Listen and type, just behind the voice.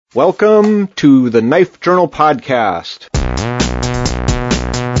Welcome to the Knife Journal Podcast.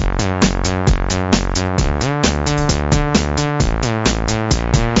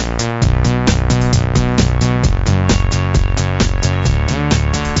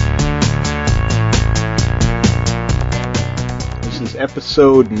 This is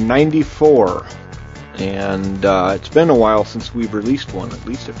episode 94, and it's been a while since we've released one, at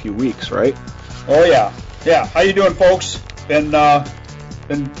least a few weeks, right? Oh yeah. How you doing, folks? Been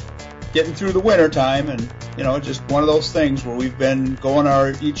getting through the winter time, and just one of those things where we've been going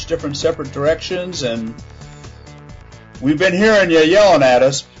our each different separate directions, and we've been hearing you yelling at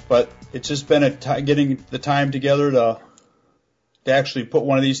us, but it's just been getting the time together to actually put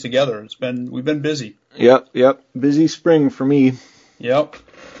one of these together. We've been busy. Yep. Busy spring for me. Yep.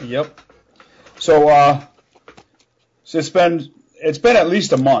 So it's been at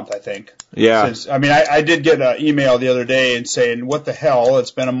least a month, I think. Yeah. I did get an email the other day and saying, what the hell,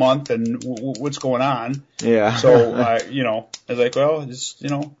 it's been a month and what's going on? Yeah. So, I was like, well, it's,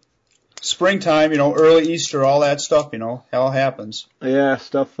 springtime, early Easter, all that stuff, hell happens. Yeah,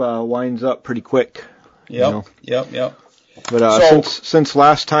 stuff winds up pretty quick. Yep. But since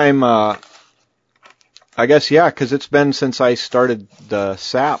last time, I guess, yeah, because it's been since I started the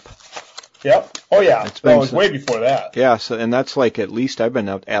sap. Yep. Oh, yeah. It was way before that. Yeah, and that's like at least I've been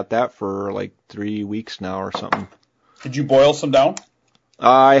at that for like 3 weeks now or something. Did you boil some down?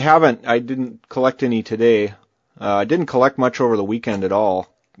 I haven't. I didn't collect any today. I didn't collect much over the weekend at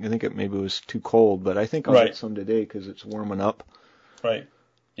all. I think maybe it was too cold, but I think I'll get some today because it's warming up. Right.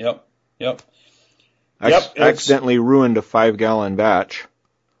 Yep. I accidentally ruined a 5-gallon batch.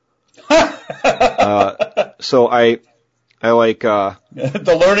 So I like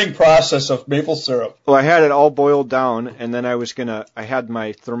the learning process of maple syrup. Well, I had it all boiled down, and then I had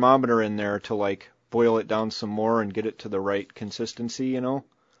my thermometer in there to like boil it down some more and get it to the right consistency,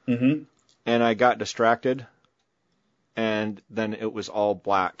 Mm-hmm. And I got distracted, and then it was all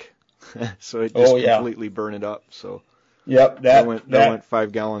black, so it just completely burned it up. So yep, that went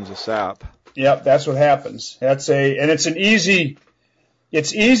 5 gallons of sap. Yep, that's what happens. It's easy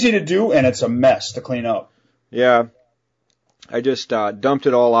to do, and it's a mess to clean up. Yeah. I just dumped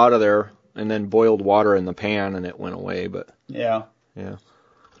it all out of there and then boiled water in the pan, and it went away. But yeah,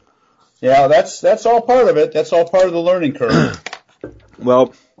 that's all part of it. That's all part of the learning curve.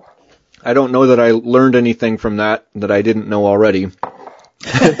 Well, I don't know that I learned anything from that I didn't know already,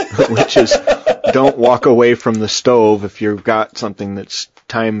 which is don't walk away from the stove if you've got something that's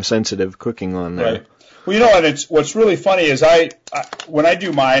time sensitive cooking on there. Right. Well, and what's really funny is when I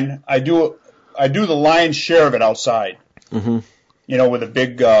do mine, I do the lion's share of it outside. Mm-hmm. With a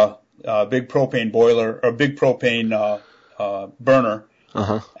big propane boiler or big propane burner.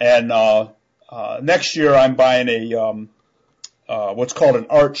 Uh-huh. And next year I'm buying a what's called an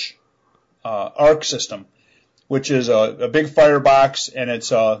arc system, which is a big firebox, and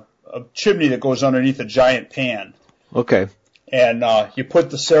it's a chimney that goes underneath a giant pan. Okay. And you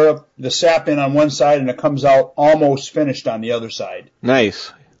put the sap in on one side, and it comes out almost finished on the other side.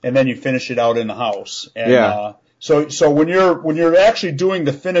 Nice. And then you finish it out in the house. And, yeah. So when you're actually doing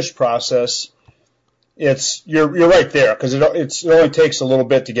the finish process, you're right there because it only takes a little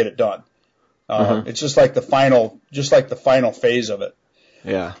bit to get it done. It's just like the final phase of it.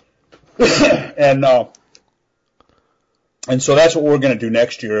 Yeah. and so that's what we're going to do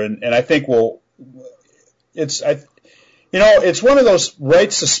next year, and I think it's one of those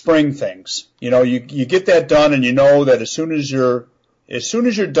rites of spring things. You get that done, and you know that as soon as you're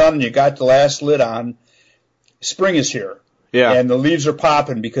done and you got the last lid on, spring is here. Yeah. And the leaves are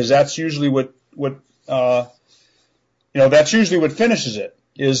popping because that's usually what finishes it,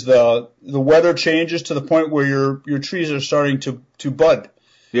 is the weather changes to the point where your trees are starting to bud.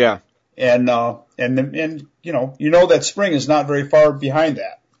 Yeah. And that spring is not very far behind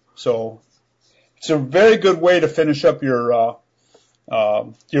that. So it's a very good way to finish up your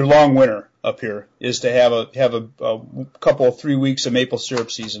long winter up here, is to have a couple of 3 weeks of maple syrup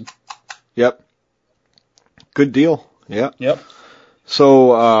season. Yep. Good deal. Yeah. Yep.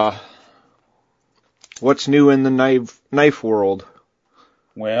 So, what's new in the knife world?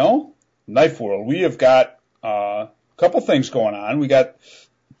 Well, knife world, we have got a couple things going on. We got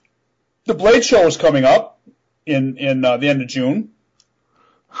the Blade Show is coming up in the end of June.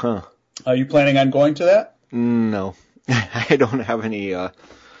 Huh. Are you planning on going to that? No, I don't have any.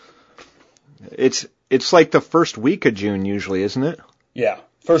 It's like the first week of June usually, isn't it? Yeah,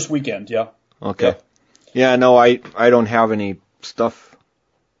 first weekend. Yeah. Okay. Yep. Yeah, no, I don't have any stuff.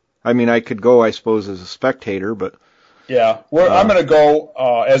 I mean, I could go, I suppose, as a spectator, but yeah, I'm going to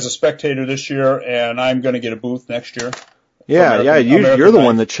go as a spectator this year, and I'm going to get a booth next year. Yeah, you're the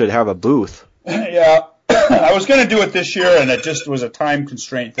one that should have a booth. Yeah, I was going to do it this year, and it just was a time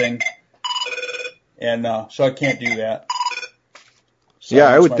constraint thing, and so I can't do that. So yeah,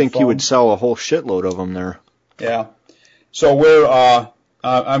 I would think you would sell a whole shitload of them there. Yeah, so we're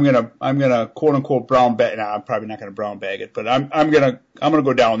I'm gonna quote unquote brown bag. No, I'm probably not gonna brown bag it, but I'm gonna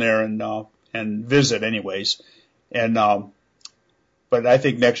go down there and visit anyways, and but I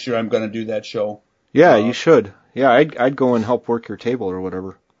think next year I'm gonna do that show. Yeah, you should. Yeah, I'd go and help work your table or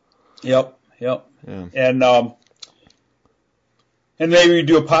whatever. Yep. Yeah. And maybe we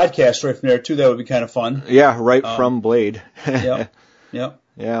do a podcast right from there too. That would be kind of fun. Yeah, right from Blade. Yep.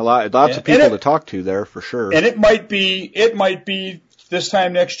 Yeah, lots of people to talk to there for sure. And it might be this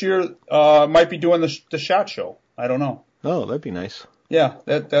time next year. Might be doing the SHOT Show. I don't know. Oh, that'd be nice. Yeah,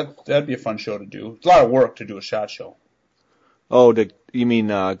 that'd be a fun show to do. It's a lot of work to do a SHOT Show. Oh, you mean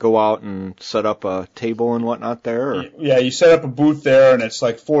go out and set up a table and whatnot there? Or? Yeah, you set up a booth there, and it's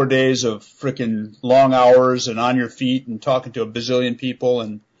like 4 days of freaking long hours and on your feet and talking to a bazillion people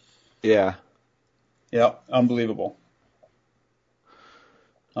and. Yeah. Yeah, unbelievable.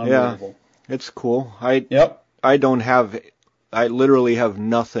 Yeah, it's cool. I literally have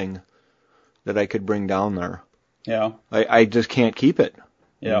nothing that I could bring down there. Yeah. I just can't keep it.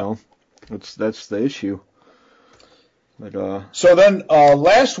 Yeah. You know? That's the issue. But so then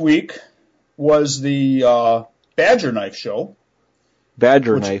last week was the Badger Knife Show.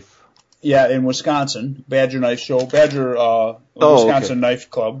 Knife. Yeah, in Wisconsin. Badger Knife Show. Wisconsin Knife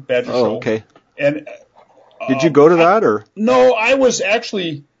Club. Badger Show. Oh, okay. And did you go to that or? No, I was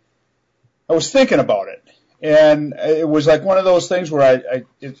thinking about it, and it was like one of those things where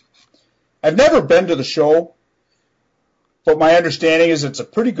I've never been to the show, but my understanding is it's a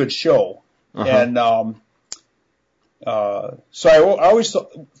pretty good show, and so I always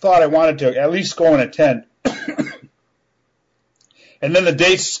thought I wanted to at least go and attend, and then the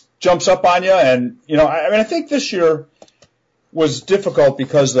dates jumps up on you, and I think this year was difficult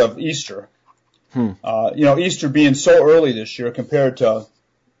because of Easter. Easter being so early this year compared to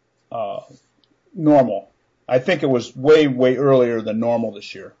normal. I think it was way, way earlier than normal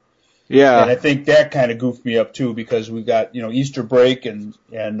this year. Yeah. And I think that kind of goofed me up too because we got, Easter break and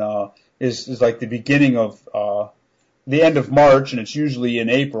is like the beginning of the end of March, and it's usually in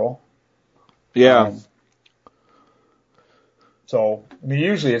April. Yeah. So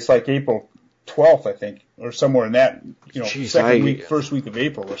usually it's like April 12th, I think, or somewhere in that, first week of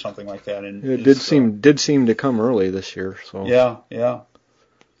April or something like that. And it did seem to come early this year. So yeah.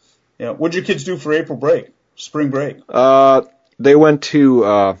 What'd your kids do for April break, spring break? They went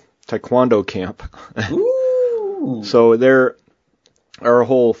to taekwondo camp. Ooh. So our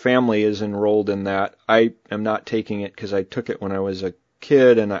whole family is enrolled in that. I am not taking it because I took it when I was a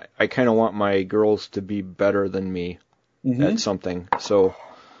kid, and I kind of want my girls to be better than me at something. So,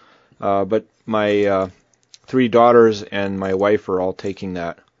 but my 3 daughters and my wife are all taking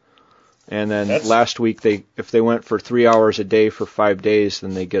that. And then last week, if they went for 3 hours a day for 5 days,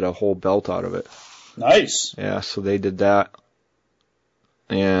 then they get a whole belt out of it. Nice. Yeah, so they did that.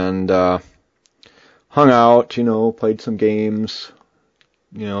 And hung out, played some games,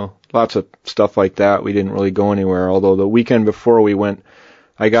 lots of stuff like that. We didn't really go anywhere, although the weekend before we went,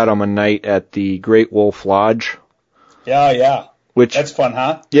 I got them a night at the Great Wolf Lodge. Yeah. That's fun,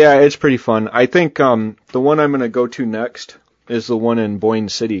 huh? Yeah, it's pretty fun. I think the one I'm going to go to next is the one in Boyne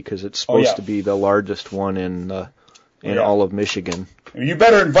City because it's supposed to be the largest one in all of Michigan. You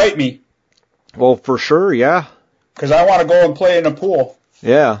better invite me. Well, for sure, yeah. Because I want to go and play in a pool.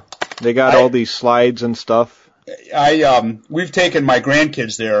 Yeah, they got all these slides and stuff. We've taken my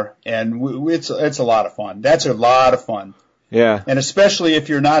grandkids there, and it's a lot of fun. That's a lot of fun. Yeah. And especially if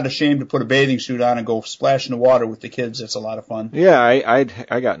you're not ashamed to put a bathing suit on and go splash in the water with the kids, it's a lot of fun. Yeah, I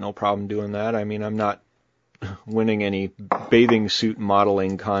got no problem doing that. I mean, I'm not winning any bathing suit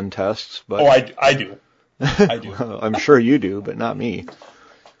modeling contests, but I do. I do. I'm sure you do, but not me.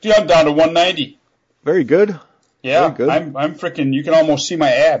 Yeah, I'm down to 190. Very good. Yeah, Very good. I'm freaking. You can almost see my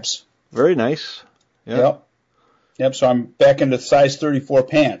abs. Very nice. Yeah. Yep. So I'm back into size 34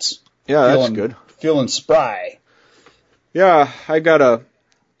 pants. Yeah, that's good. Feeling spry. Yeah, I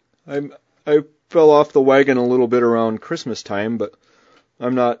fell off the wagon a little bit around Christmas time, but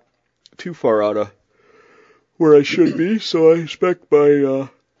I'm not too far out of where I should be, so I expect by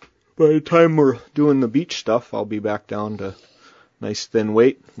the time we're doing the beach stuff, I'll be back down to nice thin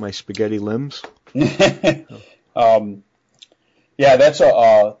weight, my spaghetti limbs. Yeah, that's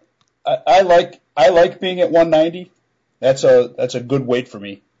I like being at 190. That's a good weight for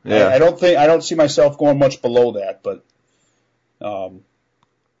me. Yeah. I don't see myself going much below that, but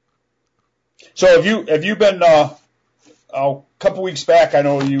so have you been a couple weeks back, I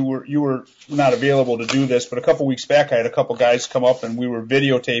know you were not available to do this, but a couple weeks back I had a couple guys come up and we were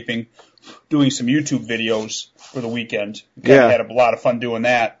videotaping, doing some YouTube videos for the weekend. We had a lot of fun doing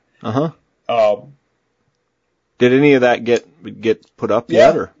that. Did any of that get put up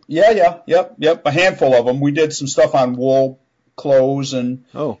yet? Or? Yep. A handful of them. We did some stuff on wool clothes and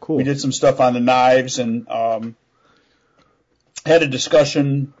cool. We did some stuff on the knives and had a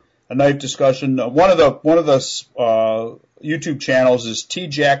knife discussion. One of the YouTube channels is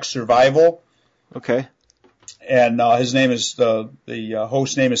T-Jack Survival. Okay. And his name is the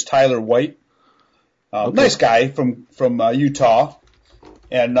host name is Tyler White. Nice guy from Utah.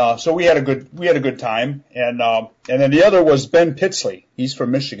 And so we had a good time. And then the other was Ben Pitsley. He's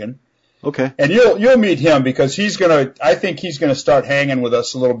from Michigan. Okay. And you'll meet him because I think he's gonna start hanging with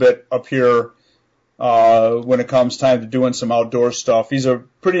us a little bit up here when it comes time to doing some outdoor stuff. He's a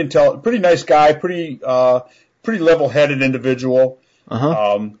pretty nice guy, pretty level-headed individual.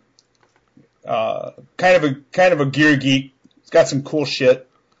 Kind of a gear geek. He's got some cool shit.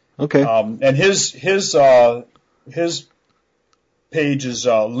 Okay. And his page is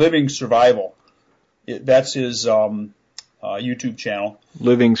Living Survival. That's his YouTube channel.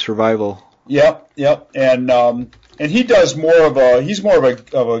 Living Survival. Yep. And he does he's more of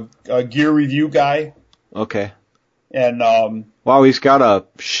a gear review guy. Okay. And wow, he's got a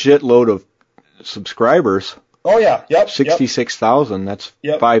shitload of subscribers. Oh yeah, yep. 66,000. That's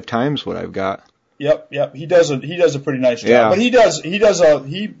 5 times what I've got. Yep. He does a pretty nice job. But he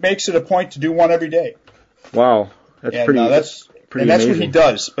makes it a point to do one every day. Wow. That's pretty and that's amazing. what he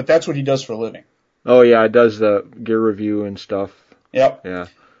does, but that's what he does for a living. Oh yeah, it does the gear review and stuff. Yep. Yeah.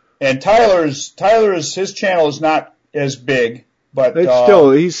 And his channel is not as big, but it's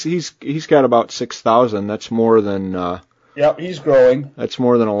still he's got about 6,000. That's more than Yep, he's growing. That's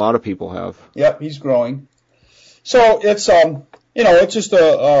more than a lot of people have. Yep, he's growing. So it's it's just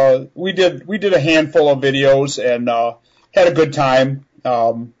we did a handful of videos and had a good time.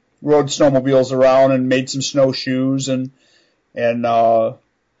 Rode snowmobiles around and made some snowshoes and made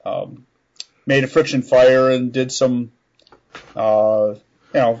a friction fire and did some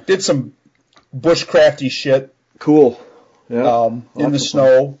bushcrafty shit. Cool. Yeah. In the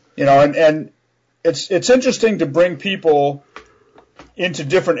snow, and it's interesting to bring people into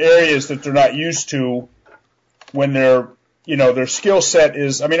different areas that they're not used to when their skill set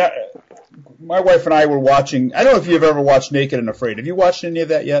is. I mean, my wife and I were watching. I don't know if you've ever watched Naked and Afraid. Have you watched any of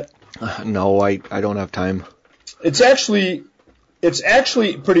that yet? No, I don't have time. It's actually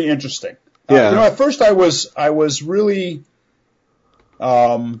pretty interesting. Yeah. At first I was really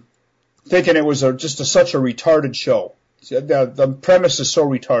thinking it was such a retarded show. The premise is so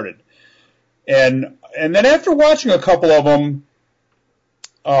retarded, and then after watching a couple of them,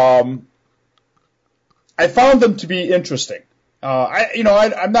 I found them to be interesting.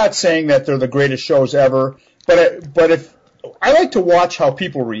 I'm not saying that they're the greatest shows ever, but if I like to watch how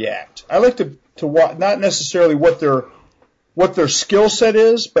people react. I like to watch not necessarily what their skill set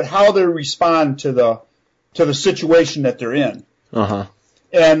is, but how they respond to the situation that they're in.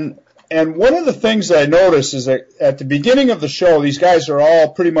 And one of the things that I noticed is that at the beginning of the show, these guys are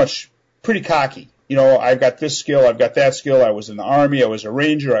all pretty cocky. I've got this skill, I've got that skill. I was in the Army, I was a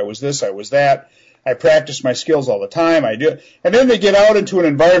Ranger, I was this, I was that. I practice my skills all the time. I do it. And then they get out into an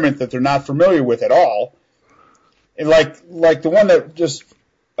environment that they're not familiar with at all. And like the one that just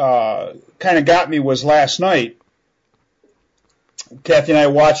kind of got me was last night. Kathy and I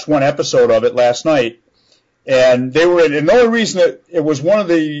watched one episode of it last night. And they were and the only reason that it was one of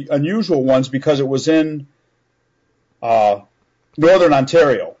the unusual ones because it was in northern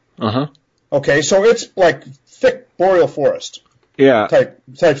Ontario. Okay, so it's like thick boreal forest. Yeah.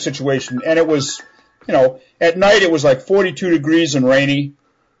 Type situation. And it was, at night it was like 42 degrees and rainy,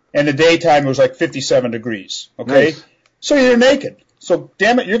 and the daytime it was like 57 degrees. Okay? Nice. So you're naked. So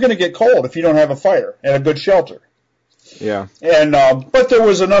damn it, you're going to get cold if you don't have a fire and a good shelter. Yeah. And but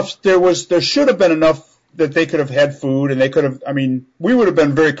there should have been enough that they could have had food and they could have, we would have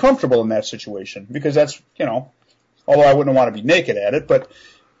been very comfortable in that situation because that's, although I wouldn't want to be naked at it, but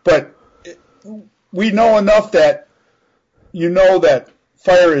we know enough that that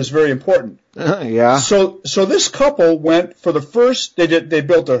fire is very important. Yeah. So this couple went for the first. They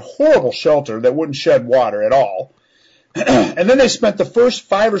built a horrible shelter that wouldn't shed water at all, and then they spent the first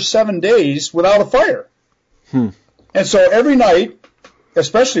 5 or 7 days without a fire. And so every night,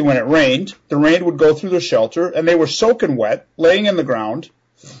 especially when it rained, the rain would go through the shelter, and they were soaking wet, laying in the ground.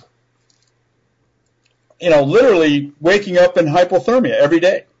 Literally waking up in hypothermia every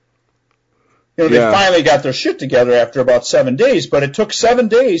day. They finally got their shit together after about 7 days, but it took 7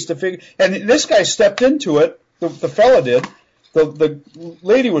 days to figure. And this guy stepped into it the fella did. The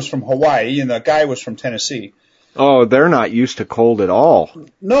lady was from Hawaii and the guy was from Tennessee. Oh, they're not used to cold at all.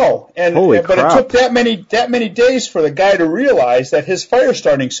 No, Holy but crap. it took that many days for the guy to realize that his fire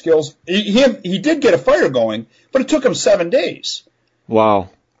starting skills. He did get a fire going, but it took him 7 days. Wow.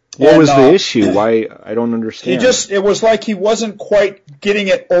 What was the issue? Why? I don't understand. It was like he wasn't quite getting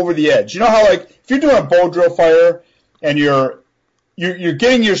it over the edge. You know how, like, if you're doing a bow drill fire and you're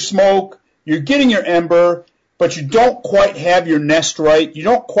getting your smoke, you're getting your ember, but you don't quite have your nest right. You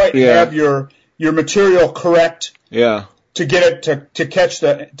don't quite have your material correct. Yeah. To get it to catch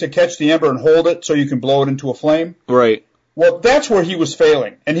the ember and hold it so you can blow it into a flame. Right. Well, that's where he was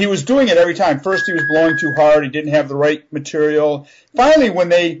failing, and he was doing it every time. First, he was blowing too hard. He didn't have the right material. Finally, when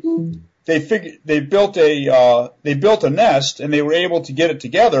they built a nest and they were able to get it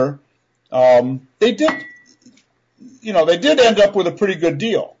together, they did end up with a pretty good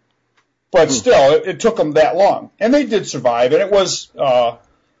deal. But still, it took them that long, and they did survive, and it was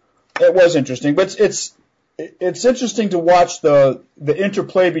interesting. But it's interesting to watch the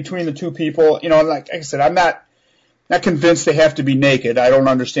interplay between the two people. You know, like I said, I'm not convinced they have to be naked. I don't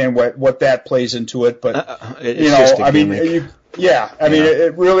understand what that plays into it, but it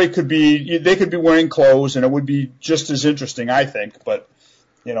really could be. They could be wearing clothes, and it would be just as interesting, I think. But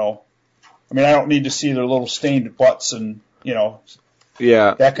I don't need to see their little stained butts and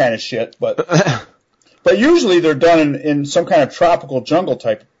that kind of shit. But but usually they're done in some kind of tropical jungle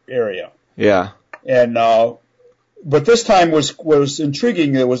type area. Yeah. And but this time was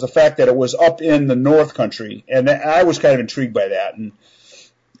intriguing. It was the fact that it was up in the North Country, and I was kind of intrigued by that. And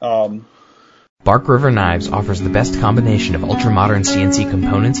Bark River Knives offers the best combination of ultra-modern CNC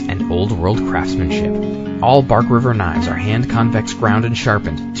components and old-world craftsmanship. All Bark River knives are hand-convex ground and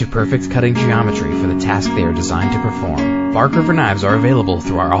sharpened to perfect cutting geometry for the task they are designed to perform. Bark River Knives are available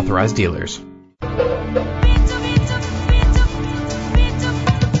through our authorized dealers.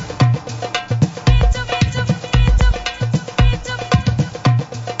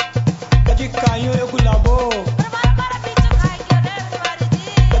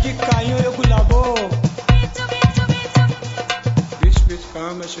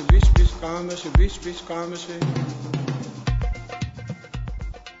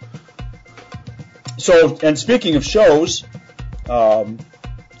 So, and speaking of shows,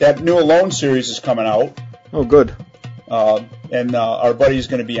 that new Alone series is coming out. Oh, good. And our buddy's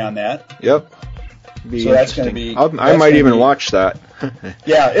going to be on that. Yep. So that's going to be. I might even watch that.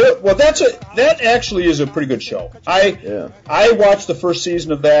 Yeah. That actually is a pretty good show. I watched the first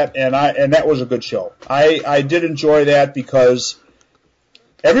season of that, and that was a good show. I did enjoy that because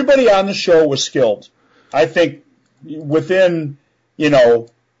everybody on the show was skilled. I think within,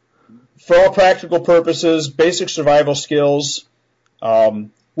 for all practical purposes, basic survival skills,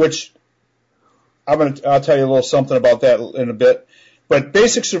 which I'll tell you a little something about that in a bit. But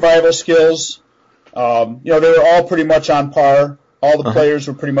basic survival skills, they were all pretty much on par. All the players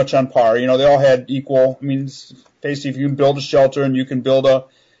were pretty much on par. They all had equal. I mean, basically, if you can build a shelter and you can build a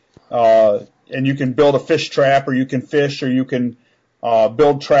fish trap, or you can fish, or you can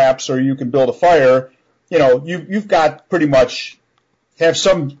build traps, or you can build a fire. You've got pretty much have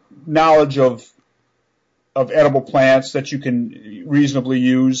some knowledge of edible plants that you can reasonably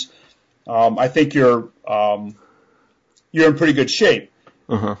use. I think you're in pretty good shape.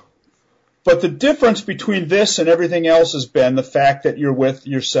 Uh-huh. But the difference between this and everything else has been the fact that you're with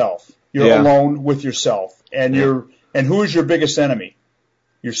yourself. You're alone with yourself, and who is your biggest enemy?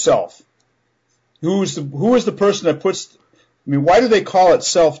 Yourself. Who is the person that puts? I mean, why do they call it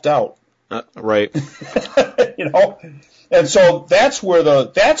self-doubt? Right. And so that's where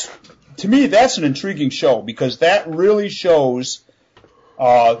to me, that's an intriguing show, because that really shows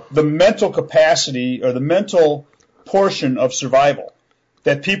the mental capacity or the mental portion of survival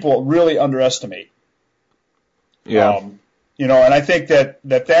that people really underestimate. Yeah. And I think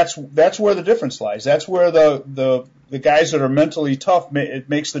that's where the difference lies. That's where the guys that are mentally tough, it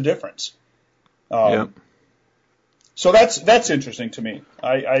makes the difference. So that's interesting to me.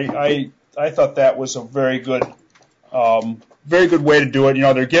 I thought that was a very good way to do it.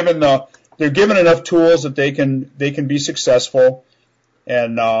 They're given enough tools that they can be successful,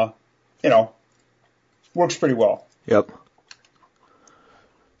 and works pretty well. Yep.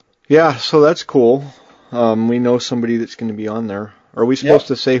 Yeah, so that's cool. We know somebody that's going to be on there. Are we supposed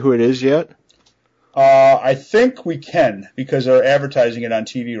to say who it is yet? I think we can, because they're advertising it on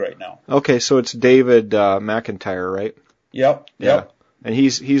TV right now. Okay, so it's David McIntyre, right? Yep. Yeah. And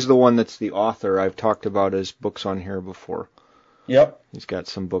he's the one that's the author. I've talked about his books on here before. Yep. He's got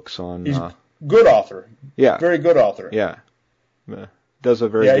some books on. He's good author. Yeah. Very good author. Yeah. Does a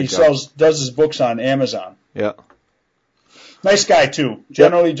very good job. Does his books on Amazon. Yeah. Nice guy, too.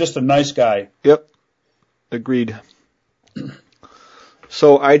 Generally just a nice guy. Yep. Agreed.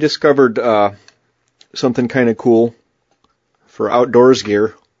 So I discovered something kind of cool for outdoors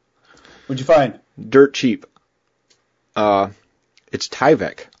gear. What'd you find? Dirt cheap. It's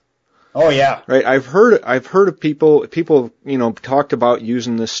Tyvek. Oh yeah. Right. I've heard of people, talked about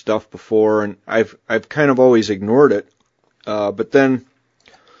using this stuff before, and I've kind of always ignored it. But then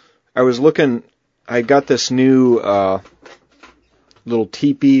I was looking, I got this new, little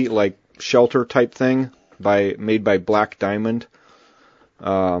tipi, like shelter type thing made by Black Diamond,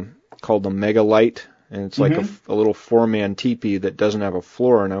 called the Mega Light. And it's like a little 4-man teepee that doesn't have a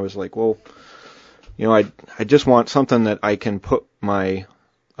floor. And I was like, well, I just want something that I can put my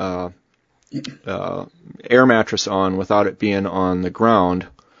air mattress on without it being on the ground.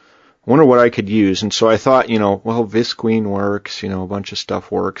 I wonder what I could use. And so I thought, well, visqueen works, a bunch of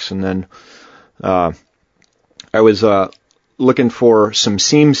stuff works. And then I was looking for some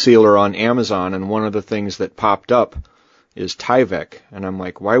seam sealer on Amazon, and one of the things that popped up is Tyvek. And I'm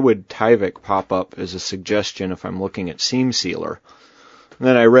like, why would Tyvek pop up as a suggestion if I'm looking at seam sealer? And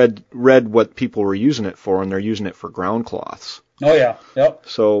then I read what people were using it for, and they're using it for ground cloths. Oh yeah, yep.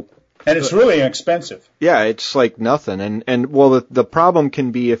 So, and it's really inexpensive. Yeah, it's like nothing. And well, the problem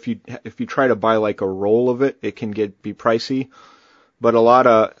can be if you try to buy like a roll of it, it can be pricey. But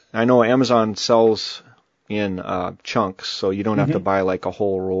I know Amazon sells in chunks, so you don't have to buy like a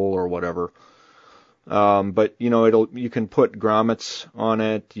whole roll or whatever. But you can put grommets on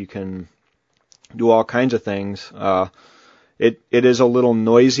it. You can do all kinds of things. It is a little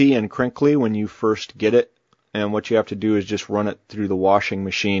noisy and crinkly when you first get it, and what you have to do is just run it through the washing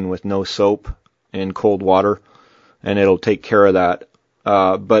machine with no soap in cold water, and it'll take care of that.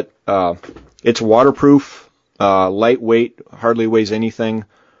 But it's waterproof, lightweight, hardly weighs anything,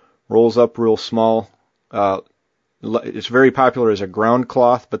 rolls up real small. It's very popular as a ground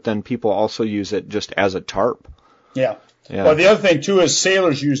cloth, but then people also use it just as a tarp. Yeah. Well, the other thing too is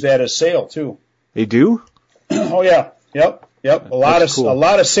sailors use that as sail too. They do? Oh yeah. Yep. A lot of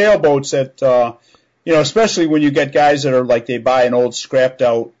sailboats that especially when you get guys that are like they buy an old scrapped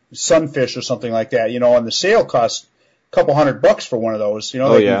out sunfish or something like that, and the sail costs a couple $100 for one of those. They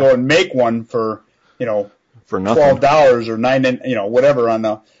can go and make one for for nothing. $12 or $9, whatever on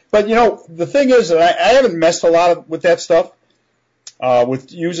the. But the thing is that I haven't messed a lot with that stuff,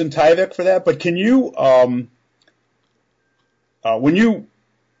 with using Tyvek for that. But can you,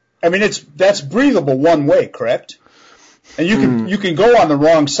 that's breathable one way, correct? And you can go on the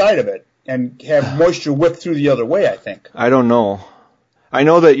wrong side of it and have moisture whip through the other way, I think. I don't know. I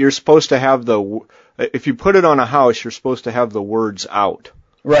know that you're supposed to have if you put it on a house, you're supposed to have the words out.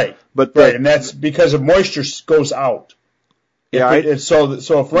 Right. Right, and that's because if moisture goes out. Yeah. So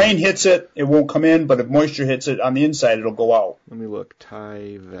if rain hits it, it won't come in, but if moisture hits it on the inside, it'll go out. Let me look.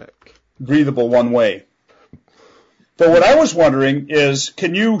 Tyvek. Breathable one way. But what I was wondering is,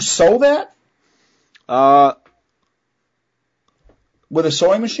 can you sew that? With a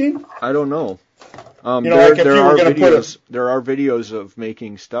sewing machine? I don't know. Like if you were going to put there are videos of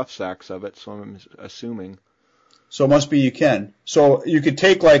making stuff sacks of it, so I'm assuming. So it must be you can. So you could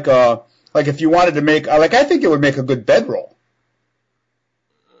take like if you wanted to make I think it would make a good bedroll.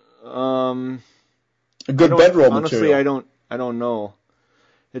 A good bedroll honestly, material. I don't know.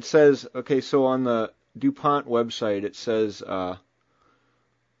 It says so on the DuPont website it says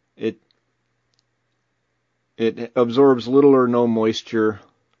it absorbs little or no moisture.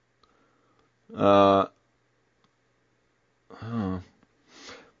 It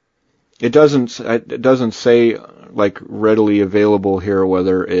doesn't say like readily available here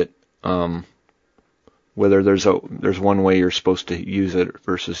whether there's one way you're supposed to use it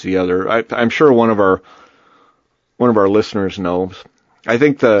versus the other. I'm sure one of our listeners knows. I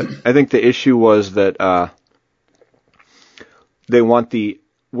think the issue was that they want the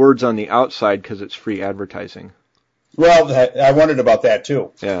words on the outside because it's free advertising. Well, I wondered about that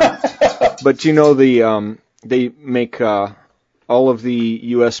too. Yeah, but they make all of the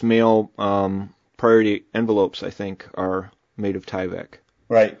U.S. mail priority envelopes, I think, are made of Tyvek.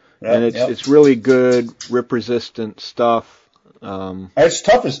 Right. And it's really good, rip-resistant stuff. It's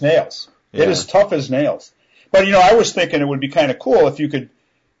tough as nails. Yeah. It is tough as nails. But I was thinking it would be kind of cool if you could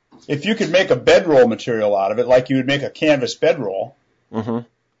make a bedroll material out of it, like you would make a canvas bedroll,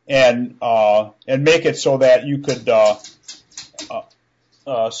 and make it so that you could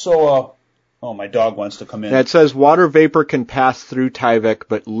sew. Oh, my dog wants to come in. Yeah, it says water vapor can pass through Tyvek,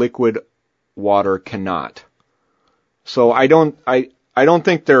 but liquid water cannot. So I don't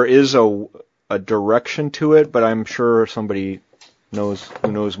think there is a direction to it, but I'm sure somebody who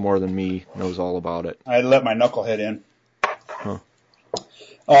knows more than me knows all about it. I let my knucklehead in. Huh.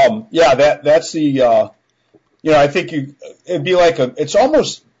 That's the, I think it'd be like it's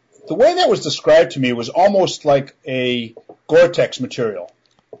almost, the way that was described to me was almost like a Gore-Tex material.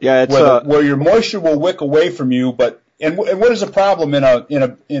 Yeah, it's where your moisture will wick away from you, and what is the problem in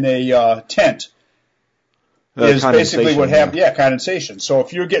a tent? Is basically what happens. Yeah, condensation. So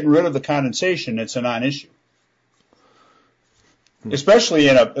if you're getting rid of the condensation, it's a non-issue. Especially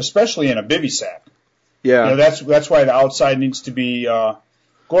in a bivy sack. Yeah. That's why the outside needs to be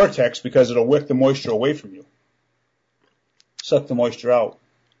Gore-Tex, because it'll wick the moisture away from you. Suck the moisture out.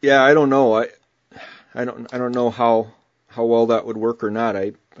 Yeah, I don't know. I don't know how well that would work or not.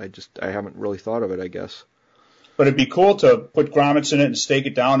 I haven't really thought of it, I guess. But it'd be cool to put grommets in it and stake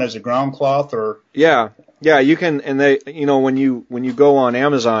it down as a ground cloth, or yeah, you can. And they, when you go on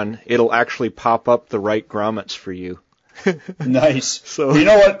Amazon, it'll actually pop up the right grommets for you. Nice. So you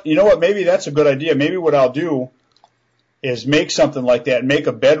know what? Maybe that's a good idea. Maybe what I'll do is make something like that. Make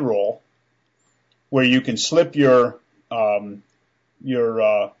a bedroll where you can slip your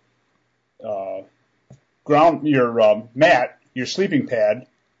mat, your sleeping pad,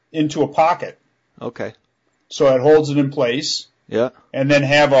 into a pocket. Okay. So it holds it in place. Yeah. And then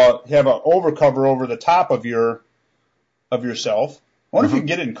have a overcover over the top of yourself. I wonder if you can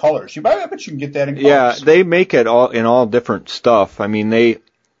get it in colors. I bet you can get that in colors. Yeah, they make it in all different stuff. I mean, they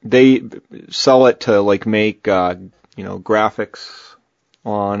sell it to make graphics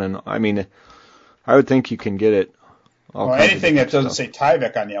on, and I mean, I would think you can get it. Anything that doesn't say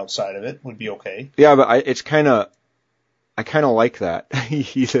Tyvek on the outside of it would be okay. Yeah, but I kind of like that. That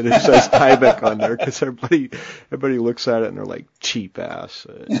it says Tyvek on there, because everybody looks at it and they're like, cheap ass.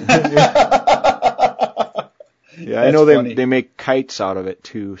 Yeah, I know they make kites out of it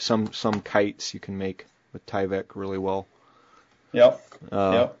too. Some kites you can make with Tyvek really well. Yep.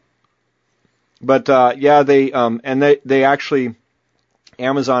 Yep. But they actually,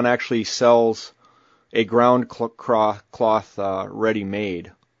 Amazon actually sells a ground cloth ready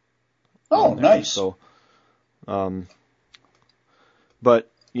made. Oh, nice. So, but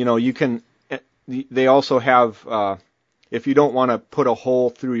you can. They also have. If you don't want to put a hole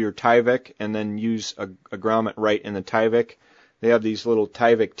through your Tyvek and then use a grommet right in the Tyvek, they have these little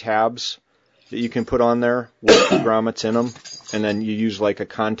Tyvek tabs that you can put on there with the grommets in them, and then you use like a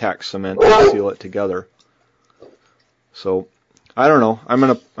contact cement to seal it together. So, I don't know. I'm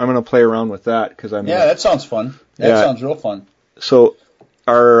gonna play around with that, because that sounds fun. That sounds real fun. So,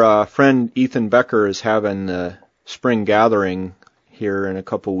 our friend Ethan Becker is having the spring gathering here in a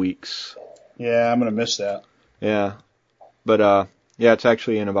couple weeks. Yeah, I'm gonna miss that. Yeah. But, it's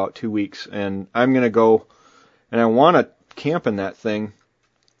actually in about 2 weeks, and I'm going to go, and I want to camp in that thing,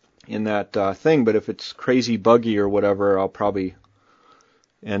 but if it's crazy buggy or whatever, I'll probably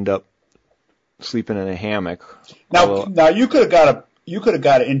end up sleeping in a hammock. Now you could have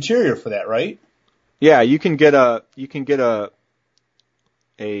got an interior for that, right? Yeah, you can get a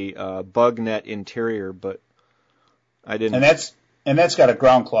bug net interior, but I didn't. And that's got a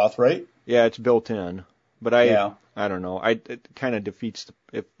ground cloth, right? Yeah, it's built in. But I don't know. It kind of defeats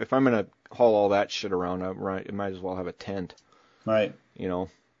if I'm going to haul all that shit around, I might as well have a tent. Right.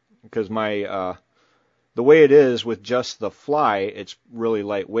 Because the way it is with just the fly, it's really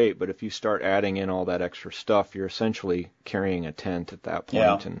lightweight. But if you start adding in all that extra stuff, you're essentially carrying a tent at that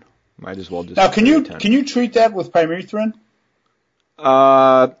point, and might as well just. Now, can you treat that with pyrethrin?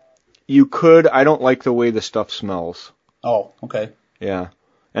 You could. I don't like the way the stuff smells. Oh, okay. Yeah.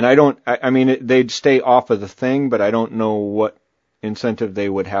 And I mean, they'd stay off of the thing, but I don't know what incentive they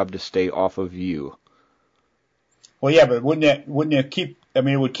would have to stay off of you. Well, yeah, but wouldn't it keep,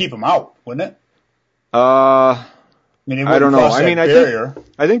 it would keep them out, wouldn't it? I don't know. I mean,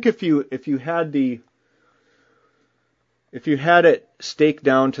 I think if you had it staked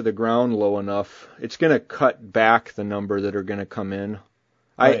down to the ground low enough, it's going to cut back the number that are going to come in.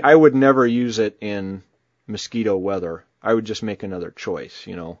 Right. I would never use it in mosquito weather. I would just make another choice,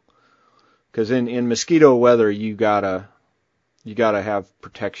 because in mosquito weather you gotta have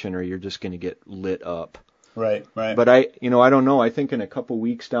protection, or you're just going to get lit up. Right. But I don't know. I think in a couple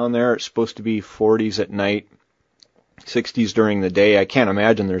weeks down there it's supposed to be 40s at night, 60s during the day. I can't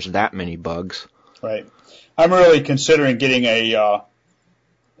imagine there's that many bugs. Right. I'm really considering getting that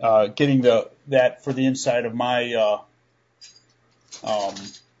for the inside of my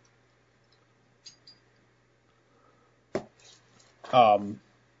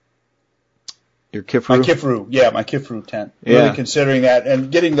your Kifaru? My Kifaru tent. Yeah. Really considering that,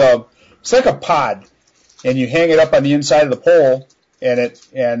 and getting it's like a pod, and you hang it up on the inside of the pole, and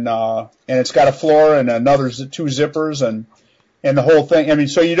it's got a floor and two zippers, and And the whole thing, I mean,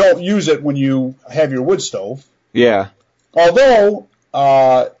 so you don't use it when you have your wood stove. Yeah. Although,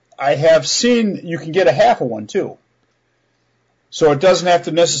 I have seen you can get a half of one too. So it doesn't have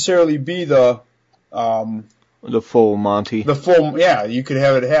to necessarily be the full Monty. The full, yeah, you could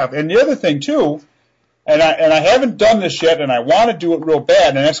have it half. And the other thing too, and I haven't done this yet, and I want to do it real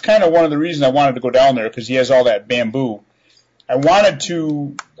bad, and that's kind of one of the reasons I wanted to go down there, because he has all that bamboo. I wanted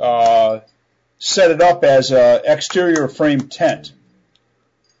to set it up as a exterior frame tent.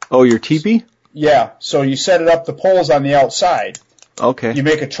 Oh, your tipi? Yeah, so you set it up, the poles on the outside. Okay. You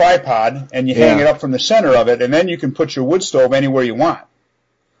make a tripod, and you hang it up from the center of it, and then you can put your wood stove anywhere you want.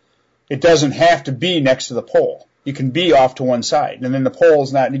 It doesn't have to be next to the pole. You can be off to one side, and then the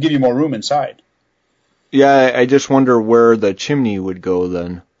pole's not, and give you more room inside. Yeah, I just wonder where the chimney would go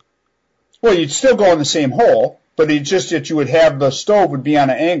then. Well, you'd still go in the same hole, but it's just that you would have the stove would be on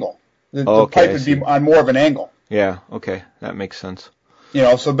an angle. The pipe would be on more of an angle. Yeah, okay, that makes sense. You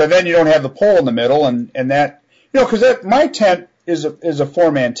know, so but then you don't have the pole in the middle, and that, you know, because my tent is a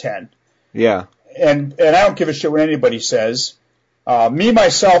 4-man tent. Yeah. And I don't give a shit what anybody says. Me,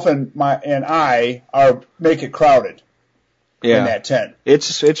 myself, and I make it crowded. Yeah. In that tent.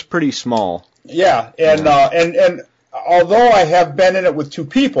 It's pretty small. Yeah, and although I have been in it with 2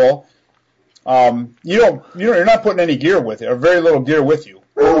 people, you're not putting any gear with it, or very little gear with you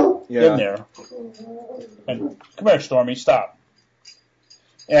in there. And come here, Stormy, stop.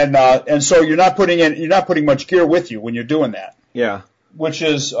 And so you're not putting much gear with you when you're doing that. Yeah. Which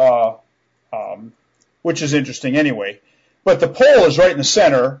is interesting anyway. But the pole is right in the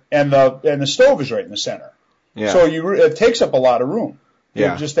center, and the stove is right in the center. Yeah. So it takes up a lot of room.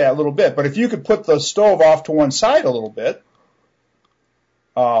 Yeah. Just that little bit. But if you could put the stove off to one side a little bit,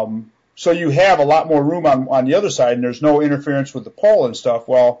 so you have a lot more room on the other side, and there's no interference with the pole and stuff,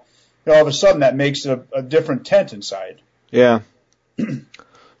 well, all of a sudden that makes it a different tent inside. Yeah.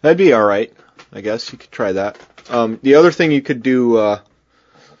 That'd be all right, I guess. You could try that. The other thing you could do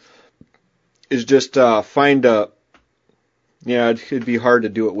is just find a... Yeah, it'd be hard to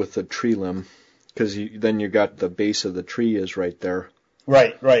do it with a tree limb, because then you got the base of the tree is right there.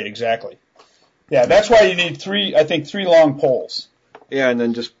 Right, exactly. Yeah, that's why you need 3 long poles. Yeah, and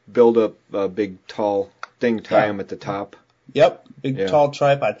then just build a big, tall thing, tie them at the top. Yep, big, tall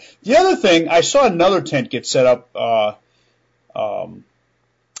tripod. The other thing, I saw another tent get set up, and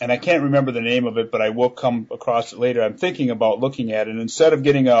I can't remember the name of it, but I will come across it later. I'm thinking about looking at it. Instead of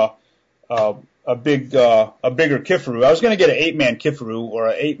getting a bigger Kifaru, I was going to get an 8-man Kifaru or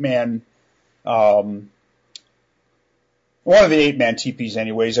an 8-man, one of the 8-man teepees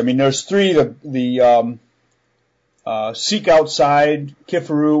anyways. I mean, there's 3, the Seek Outside,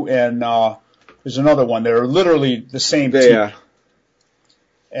 Kifaru, and there's another one. They're literally the same teepee. Yeah.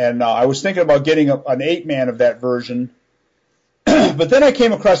 And I was thinking about getting an 8-man of that version. But then I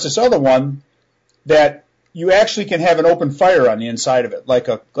came across this other one that you actually can have an open fire on the inside of it, like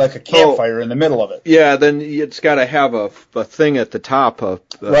a campfire in the middle of it. Yeah, then it's got to have a thing at the top, wide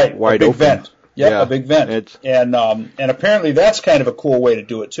a big open vent. Yep, a big vent. And apparently that's kind of a cool way to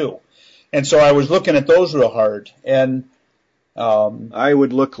do it too. And so I was looking at those real hard, and I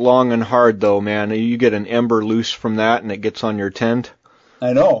would look long and hard though, man. You get an ember loose from that, and it gets on your tent.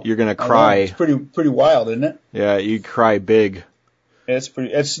 I know. You're gonna cry. It's pretty wild, isn't it? Yeah, you cry big.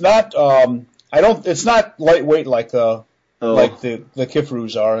 It's not. It's not lightweight like the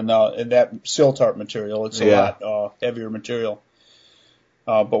Kifarus are, and that sill tarp material. It's a lot heavier material.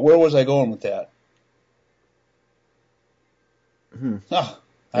 But where was I going with that?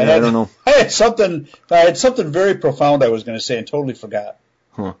 I don't know. I had something very profound I was going to say and totally forgot.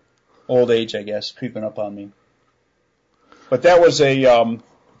 Huh. Old age, I guess, creeping up on me. But that was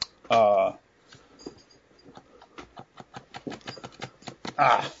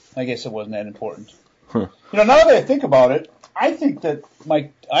I guess it wasn't that important. Huh. Now that I think about it, I think that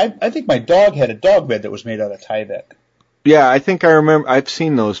my dog had a dog bed that was made out of Tyvek. Yeah, I think I remember. I've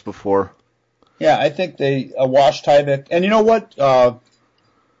seen those before. Yeah, I think they wash Tyvek. And you know what?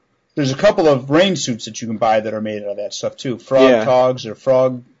 There's a couple of rain suits that you can buy that are made out of that stuff too. Frog togs or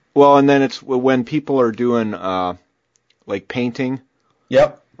frog. Well, and then it's when people are doing like painting.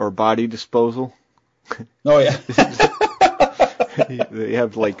 Yep. Or body disposal. Oh yeah. They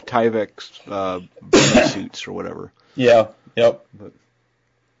have like Tyvek suits or whatever. Yeah. Yep. But,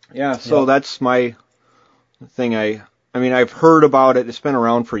 yeah. So that's my thing. I mean, I've heard about it. It's been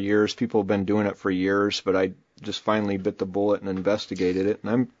around for years. People have been doing it for years, but I just finally bit the bullet and investigated it, and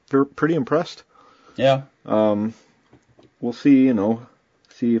I'm pretty impressed. Yeah. We'll see,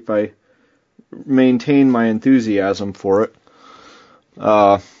 see if I maintain my enthusiasm for it.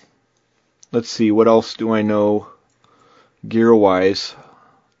 Let's see, what else do I know? gear-wise.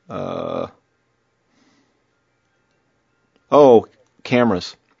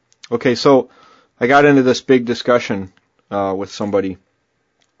 Cameras. Okay, so I got into this big discussion with somebody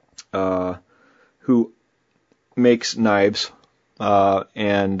who makes knives,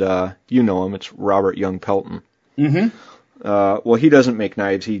 and you know him. It's Robert Young Pelton. Mm-hmm. Well, he doesn't make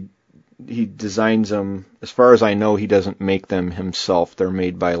knives. He designs them. As far as I know, he doesn't make them himself. They're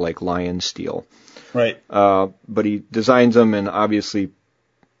made by like Lion Steel. Right. But he designs them, and obviously,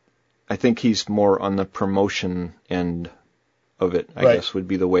 I think he's more on the promotion end of it, I guess would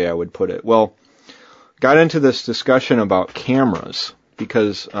be the way I would put it. Well, got into this discussion about cameras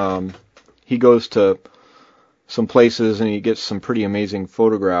because he goes to some places and he gets some pretty amazing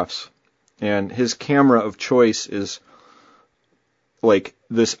photographs. And his camera of choice is like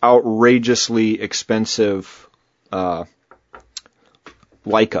this outrageously expensive Leica.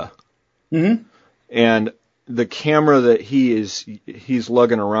 Mm-hmm. And the camera that he's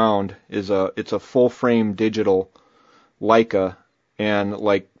lugging around it's a full frame digital Leica, and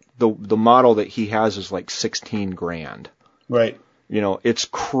like the model that he has is like $16,000. Right. You know, it's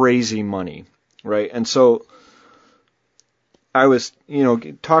crazy money, right? And so I was,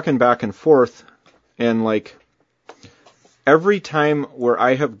 talking back and forth, and like every time where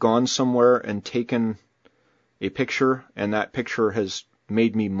I have gone somewhere and taken a picture and that picture has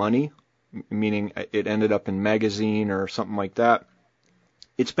made me money, meaning it ended up in magazine or something like that,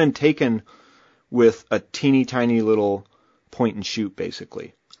 it's been taken with a teeny tiny little point and shoot,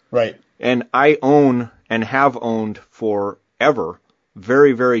 basically. Right. And I own and have owned forever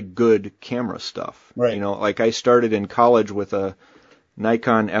very, very good camera stuff. Right. Like I started in college with a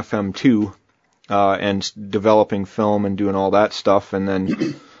Nikon FM2 and developing film and doing all that stuff, and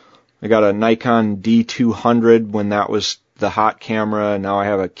then I got a Nikon D200 when that was the hot camera, and now I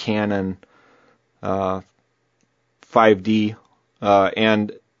have a Canon 5D,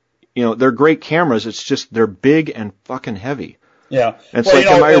 and they're great cameras. It's just they're big and fucking heavy. Yeah. And it's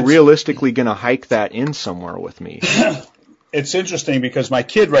am I realistically going to hike that in somewhere with me? It's interesting because my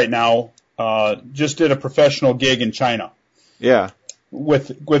kid right now just did a professional gig in China. Yeah.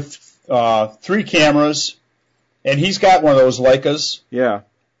 With 3 cameras, and he's got one of those Leicas. Yeah.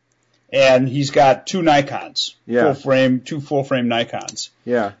 And he's got 2 Nikons. Yeah. Two full frame Nikons.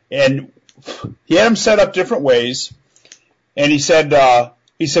 Yeah. And he had them set up different ways. And he said,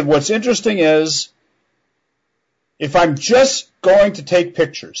 what's interesting is if I'm just going to take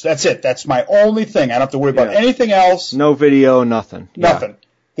pictures, that's it. That's my only thing. I don't have to worry about anything else. No video, nothing. Nothing. Yeah.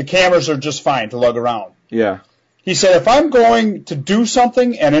 The cameras are just fine to lug around. Yeah. He said, if I'm going to do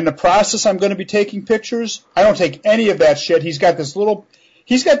something and in the process I'm going to be taking pictures, I don't take any of that shit. He's got this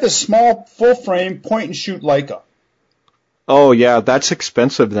small full frame point and shoot Leica. Oh yeah, that's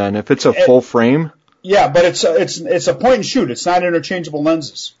expensive then. If it's a full frame. Yeah, but it's a point and shoot. It's not interchangeable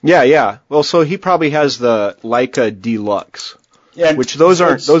lenses. Yeah. Well, so he probably has the Leica Deluxe, which those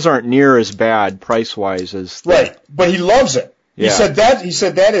aren't near as bad price wise as right. But he loves it. Yeah. He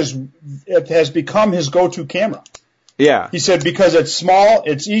said it has become his go-to camera. Yeah. He said because it's small,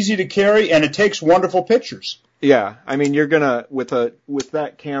 it's easy to carry, and it takes wonderful pictures. Yeah, I mean you're gonna with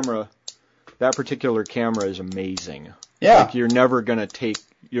that camera, that particular camera is amazing. Yeah. Like you're never gonna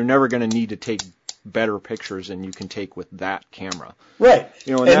need to take better pictures than you can take with that camera. Right.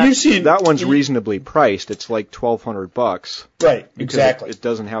 That one's reasonably priced. It's like $1,200. Right. Exactly. It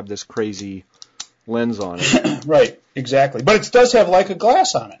doesn't have this crazy lens on it. Right. Exactly. But it does have Leica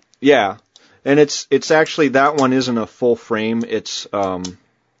glass on it. Yeah. And it's actually, that one isn't a full frame. It's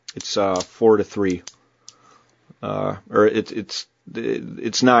 4:3. Or it's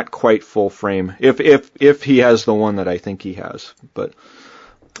not quite full frame. If he has the one that I think he has, but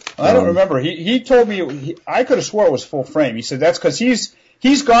I don't remember. He told me I could have swore it was full frame. He said that's because he's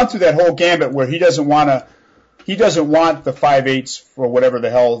gone through that whole gambit where he doesn't want the 5/8 or whatever the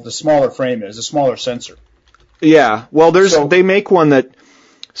hell the smaller frame is, the smaller sensor. Yeah. Well, they make one that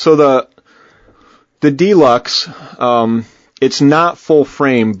the Deluxe, it's not full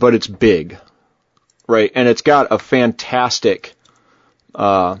frame, but it's big, right? And it's got a fantastic,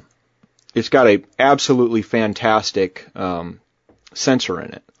 absolutely fantastic sensor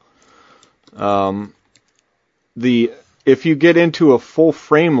in it. If you get into a full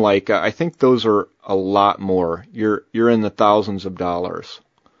frame Leica, I think those are a lot more. You're in the thousands of dollars.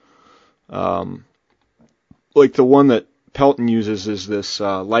 Like the one that Pelton uses is this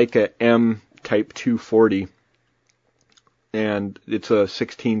Leica M Type 240, and it's a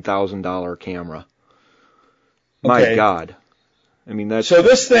 $16,000 camera. My God, I mean that's so.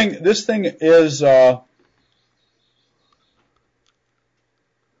 This thing is.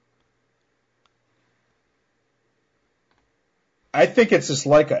 I think it's this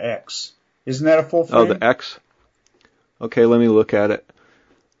Leica X. Isn't that a full frame? Oh, the X? Okay, let me look at it.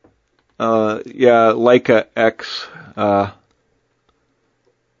 Yeah, Leica X.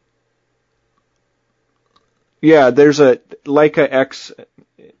 Yeah, there's a Leica X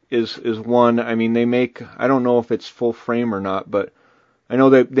is one. I mean, they make, I don't know if it's full frame or not, but I know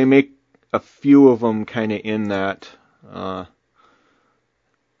that they make a few of them kind of in that. But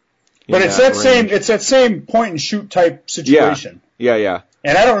it's that same point and shoot type situation. Yeah.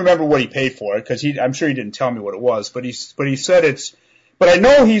 And I don't remember what he paid for it because I'm sure he didn't tell me what it was. But he said it's. But I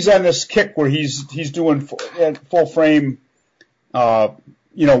know he's on this kick where he's doing full frame.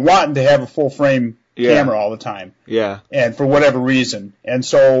 Wanting to have a full frame camera all the time. Yeah. And for whatever reason, and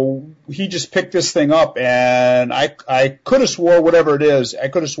so he just picked this thing up, and I could have swore whatever it is. I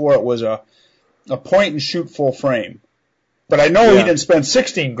could have swore it was a point and shoot full frame. But I know he didn't spend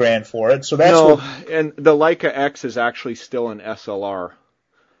 $16,000 for it, so that's and the Leica X is actually still an SLR.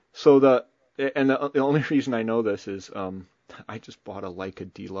 So the only reason I know this is I just bought a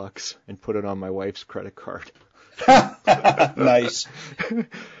Leica Deluxe and put it on my wife's credit card. Nice.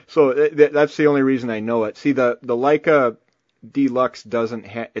 So that's the only reason I know it. See, the Leica Deluxe doesn't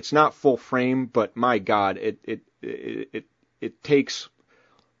have, it's not full frame, but my God, it takes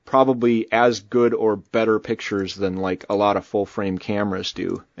probably as good or better pictures than like a lot of full frame cameras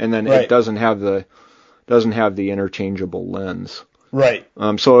do. And then it doesn't have the interchangeable lens. Right.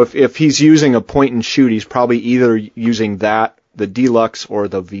 So if he's using a point and shoot, he's probably either using that, the Deluxe, or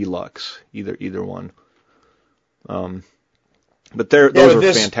the Velux, either one. But those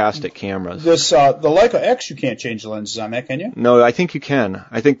are fantastic cameras. The Leica X, you can't change the lenses on that, can you? No, I think you can.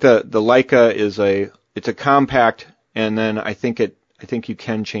 I think the Leica it's a compact, and then I think you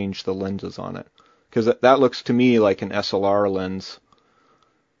can change the lenses on it, because that looks to me like an SLR lens.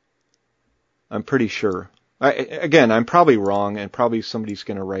 I'm pretty sure. I'm probably wrong, and probably somebody's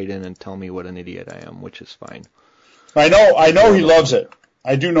going to write in and tell me what an idiot I am, which is fine. I know he loves it.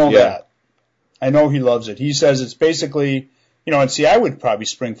 I do know that. I know he loves it. He says it's basically, and see, I would probably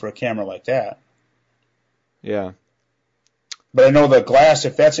spring for a camera like that. Yeah. But I know the glass,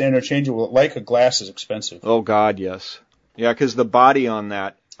 if that's interchangeable, Leica glass is expensive. Oh, God, yes. Yeah, because the body on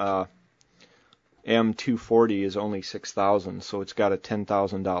that M240 is only $6,000, so it's got a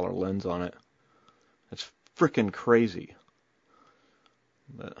 $10,000 lens on it. It's freaking crazy.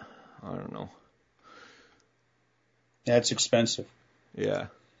 But I don't know. Yeah, it's expensive. Yeah.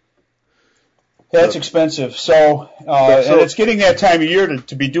 Yeah, it's expensive. So and it's getting that time of year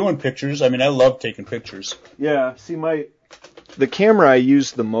to be doing pictures. I mean, I love taking pictures. Yeah. See, the camera I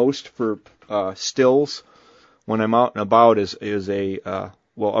use the most for stills when I'm out and about is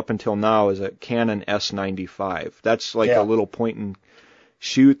up until now is a Canon S95. That's like a little point and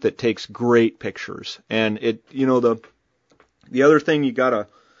shoot that takes great pictures. And the other thing you gotta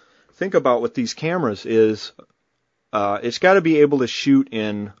think about with these cameras is it's got to be able to shoot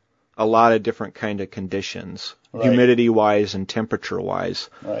in a lot of different kind of conditions, humidity-wise and temperature-wise.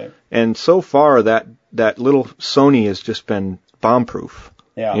 Right. And so far, that little Sony has just been bomb-proof.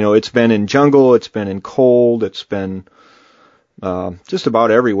 Yeah. It's been in jungle, it's been in cold, it's been just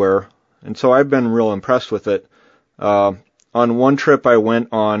about everywhere. And so I've been real impressed with it. On one trip I went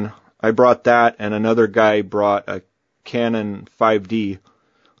on, I brought that, and another guy brought a Canon 5D,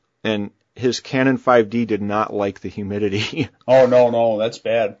 and his Canon 5D did not like the humidity. Oh, no, that's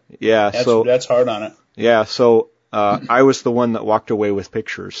bad. Yeah, that's hard on it. Yeah, so I was the one that walked away with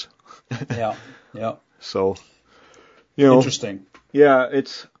pictures. Yeah. So, interesting. Yeah,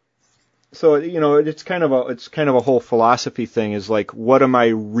 it's kind of a whole philosophy thing. Is like, what am I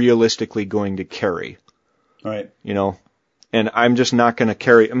realistically going to carry? Right. And I'm just not going to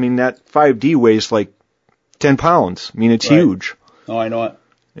carry. I mean, that 5D weighs like 10 pounds. I mean, it's huge. Oh, I know it.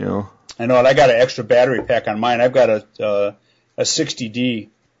 I know it. I got an extra battery pack on mine. I've got a 60D.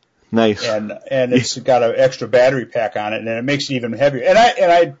 Nice. And it's got an extra battery pack on it, and it makes it even heavier. And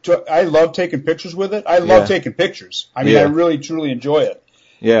I love taking pictures with it. I love taking pictures. I mean, I really truly enjoy it.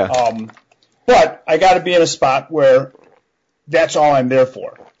 Yeah. But I got to be in a spot where that's all I'm there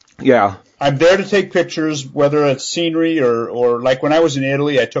for. Yeah. I'm there to take pictures, whether it's scenery or like when I was in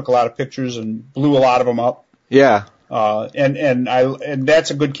Italy, I took a lot of pictures and blew a lot of them up. Yeah. And that's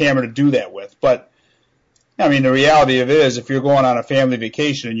a good camera to do that with. But I mean, the reality of it is, if you're going on a family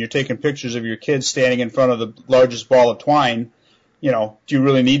vacation and you're taking pictures of your kids standing in front of the largest ball of twine, do you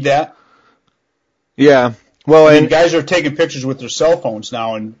really need that? Yeah. Well, I mean, guys are taking pictures with their cell phones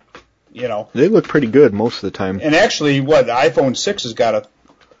now, and they look pretty good most of the time. And actually, the iPhone 6 has got a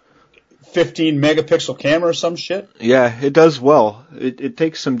 15 megapixel camera or some shit. Yeah, it does well. It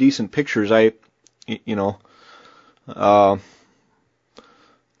takes some decent pictures.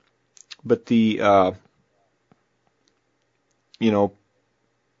 But the,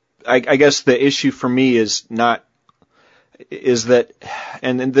 I guess the issue for me is that,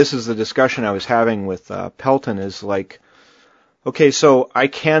 and this is the discussion I was having with Pelton, is like, okay, so I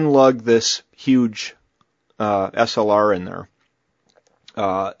can lug this huge SLR in there,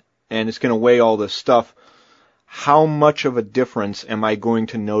 and it's going to weigh all this stuff. How much of a difference am I going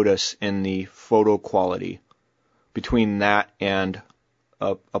to notice in the photo quality between that and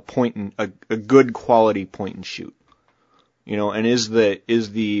a good quality point and shoot? And is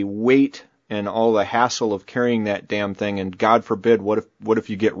the weight and all the hassle of carrying that damn thing, and God forbid, what if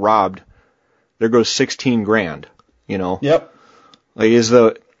you get robbed? There goes $16,000. Yep. Like, is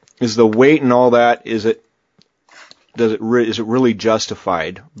the weight and all that, is it really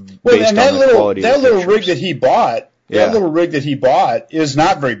justified based on the quality of the little rig that he bought? Yeah. That little rig that he bought is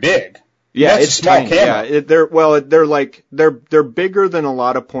not very big. Yeah, That's it's a small tiny. camera. Yeah, they're bigger than a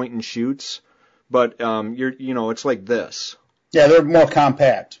lot of point and shoots, but it's like this. Yeah, they're more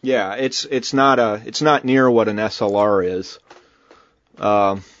compact. Yeah, it's not near what an SLR is.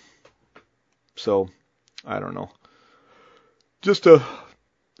 So I don't know. Just a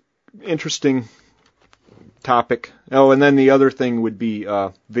interesting topic. Oh, and then the other thing would be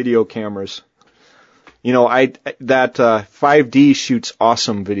video cameras. 5D shoots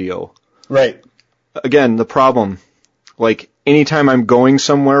awesome video. Right. Again, the problem, like, anytime I'm going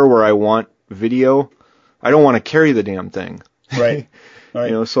somewhere where I want video, I don't want to carry the damn thing. Right.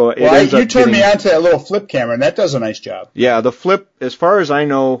 Right. So you turned me on to that little flip camera, and that does a nice job. Yeah, the flip, as far as I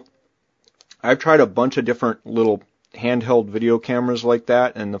know, I've tried a bunch of different little handheld video cameras like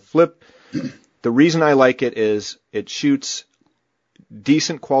that, and the flip, the reason I like it is it shoots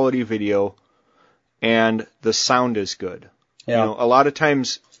decent quality video, and the sound is good. Yeah. A lot of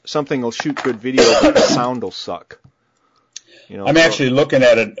times something will shoot good video, but the sound will suck. I'm actually looking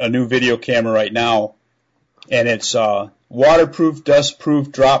at a new video camera right now, and it's waterproof,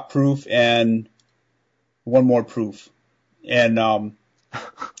 dustproof, drop-proof, and one more proof. And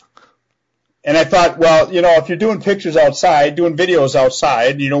I thought, well, if you're doing pictures outside, doing videos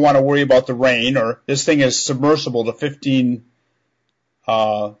outside, you don't want to worry about the rain, or this thing is submersible to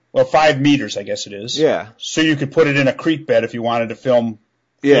 5 meters, I guess it is. Yeah. So you could put it in a creek bed if you wanted to film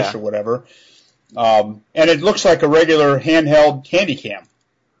fish or whatever. And it looks like a regular handheld handy cam.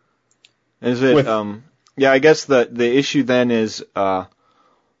 Is it? I guess the issue then is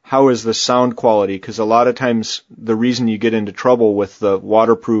how is the sound quality? Because a lot of times the reason you get into trouble with the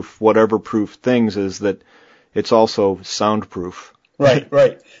waterproof, whatever proof things is that it's also soundproof. Right.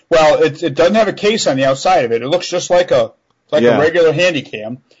 Well, it doesn't have a case on the outside of it. It looks just like a regular handy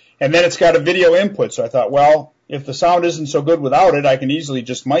cam, and then it's got a video input. So I thought, well, if the sound isn't so good without it, I can easily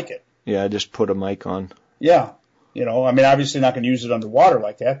just mic it. Yeah, just put a mic on. Yeah, obviously not going to use it underwater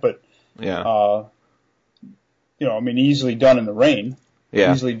like that, but yeah. Easily done in the rain,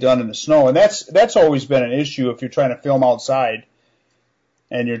 easily done in the snow, and that's always been an issue if you're trying to film outside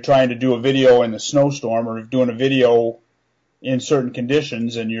and you're trying to do a video in the snowstorm, or doing a video in certain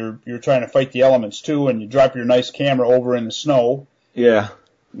conditions, and you're trying to fight the elements too, and you drop your nice camera over in the snow, yeah,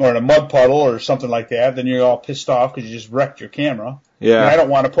 or in a mud puddle or something like that, then you're all pissed off because you just wrecked your camera. Yeah, and I don't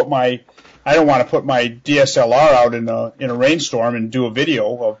want to put my DSLR out in a rainstorm and do a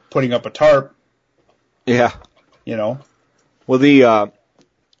video of putting up a tarp. Yeah. Well,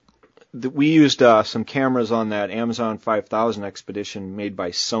 we used some cameras on that Amazon 5000 expedition made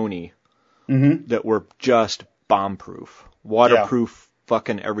by Sony that were just bomb-proof, waterproof,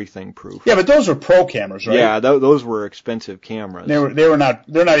 fucking everything proof. Yeah, but those were pro cameras, right? Yeah, those were expensive cameras. They're not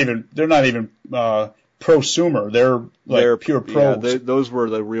even prosumer. They're pure pros. Yeah, those were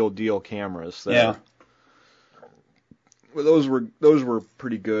the real deal cameras. Yeah. Well, those were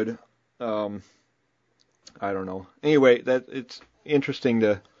pretty good. I don't know. Anyway, it's interesting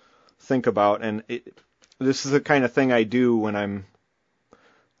to think about, and this is the kind of thing I do when I'm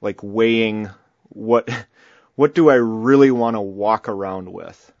like weighing what do I really want to walk around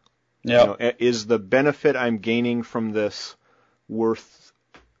with. Yeah. Is the benefit I'm gaining from this worth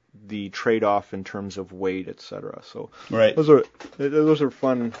the trade-off in terms of weight, etc. So right. Those are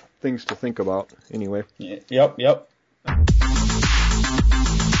fun things to think about. Anyway. Yep.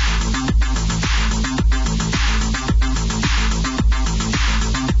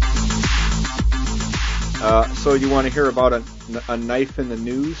 So you want to hear about a knife in the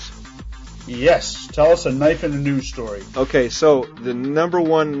news? Yes. Tell us a knife in the news story. Okay, so the number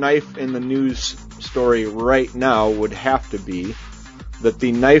one knife in the news story right now would have to be that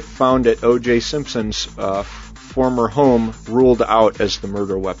the knife found at O.J. Simpson's former home ruled out as the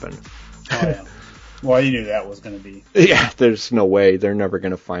murder weapon. Oh, yeah. Well, you knew that was going to be. Yeah, there's no way. They're never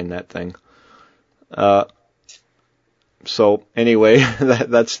going to find that thing. So anyway,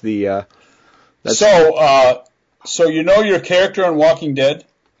 that's the. So you know your character on Walking Dead,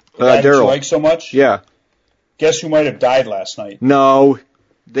 the guy that you Daryl. like so much. Yeah. Guess who might have died last night? No,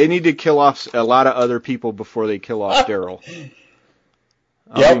 they need to kill off a lot of other people before they kill off Daryl.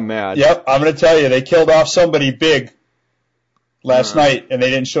 I'll be mad. Yep, I'm going to tell you, they killed off somebody big last night, and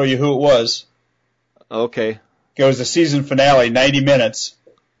they didn't show you who it was. Okay. It was the season finale, 90 minutes.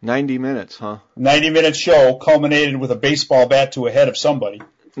 90 minutes, huh? 90-minute show culminated with a baseball bat to a head of somebody.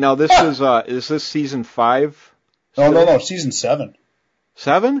 Now this is this season 5? No, season 7.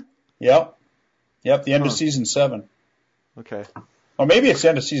 7? Yep, the end of season 7. Okay. Or maybe it's the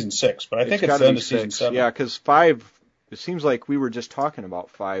end of season 6, but I think it's the end of season 7. Yeah, because 5, it seems like we were just talking about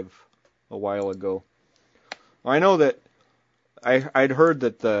 5 a while ago. I know that I'd heard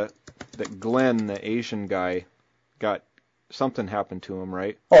that Glenn, the Asian guy, got something happened to him,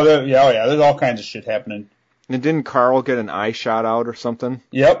 right? Oh, yeah, there's all kinds of shit happening. And didn't Carl get an eye shot out or something?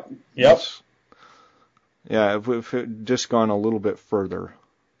 Yep. Yeah, if it just gone a little bit further.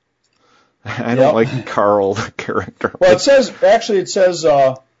 I don't like Carl, the character. Well, it says,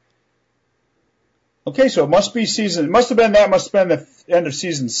 okay, so it must be must have been the end of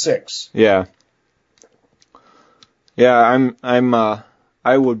season 6. Yeah. Yeah,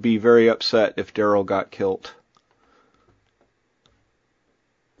 I would be very upset if Daryl got killed.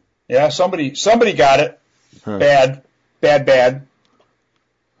 Yeah, somebody got it. Huh. Bad.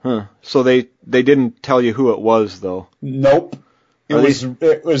 Huh. So they didn't tell you who it was, though? Nope. I was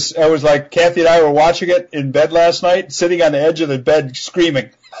like, Kathy and I were watching it in bed last night, sitting on the edge of the bed screaming.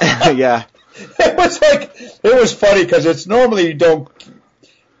 Yeah. It was funny because it's normally you don't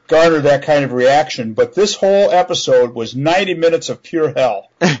garner that kind of reaction, but this whole episode was 90 minutes of pure hell.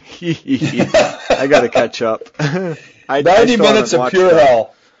 I got to catch up. 90 minutes of pure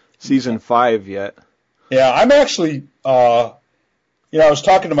hell. Season 5 yet. Yeah, I'm actually, I was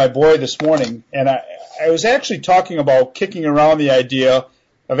talking to my boy this morning, and I was actually talking about kicking around the idea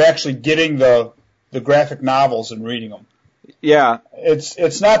of actually getting the graphic novels and reading them. Yeah.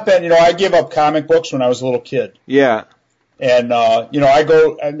 It's not that, I gave up comic books when I was a little kid. Yeah. And, I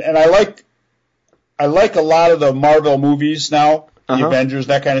go, and I like a lot of the Marvel movies now, the Avengers,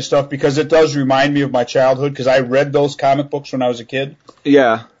 that kind of stuff, because it does remind me of my childhood, because I read those comic books when I was a kid.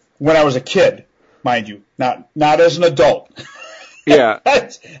 Yeah. When I was a kid, mind you, not as an adult. Yeah.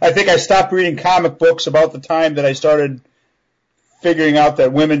 I think I stopped reading comic books about the time that I started figuring out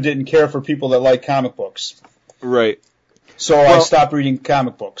that women didn't care for people that like comic books. Right. So I stopped reading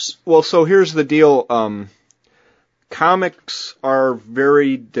comic books. Well, so here's the deal. Comics are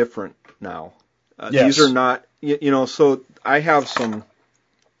very different now. Yes. These are not, so I have some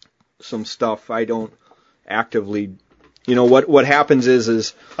stuff I don't actively, what happens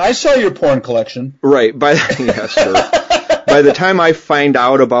is I saw your porn collection. Right. Yeah, sure. By the time I find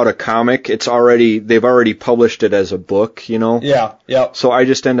out about a comic, they've already published it as a book, Yeah. So I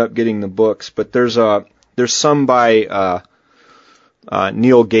just end up getting the books, but there's some by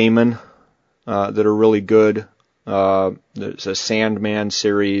Neil Gaiman that are really good. There's a Sandman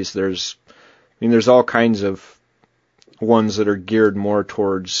series. There's all kinds of ones that are geared more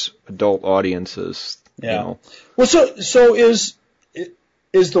towards adult audiences. Yeah. Well, so is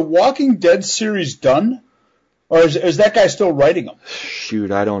the Walking Dead series done, or is that guy still writing them?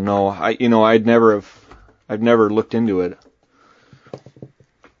 Shoot, I don't know. I've never looked into it.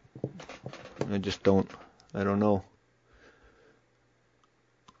 I don't know.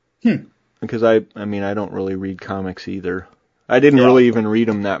 Because I don't really read comics either. I didn't really even read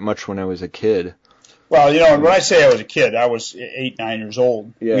them that much when I was a kid. Well, when I say I was a kid, I was 8, 9 years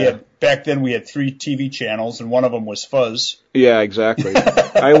old. Yeah. Back then we had 3 TV channels, and one of them was Fuzz. Yeah, exactly.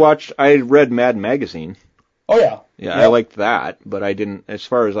 I read Mad Magazine. Oh, yeah. Yeah, I liked that, but I didn't, as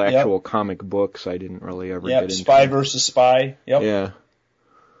far as actual comic books, I didn't really ever get into Spy versus Spy. Yep. Yeah.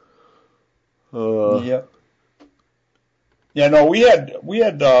 Yep. Yeah, no, we had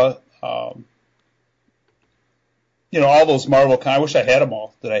all those Marvel comics. I wish I had them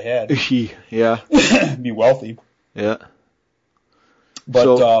all that I had. Yeah. Be wealthy. Yeah. But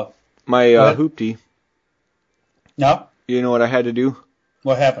so, my hoopty. No? You know what I had to do?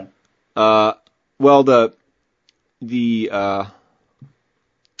 What happened? Well, the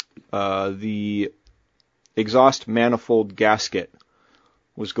exhaust manifold gasket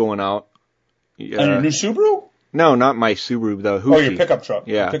was going out. On your new Subaru? No, not my Subaru, the hoopty. Oh, your pickup truck.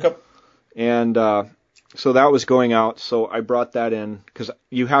 Yeah. Pickup? And so that was going out, so I brought that in, because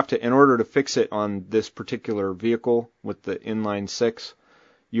you have to, in order to fix it on this particular vehicle with the inline 6,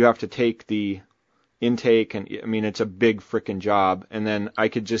 you have to take the intake, and I mean, it's a big frickin' job. And then I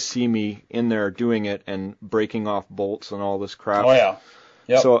could just see me in there doing it and breaking off bolts and all this crap. Oh, yeah.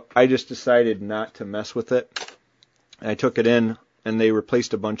 Yep. So I just decided not to mess with it. I took it in, and they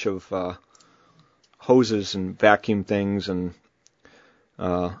replaced a bunch of hoses and vacuum things, and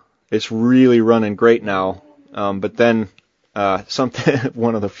it's really running great now. But then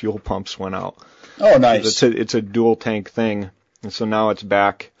one of the fuel pumps went out. Oh, nice. It's a dual tank thing, and so now it's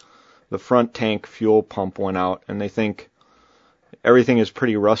back. The front tank fuel pump went out, and they think everything is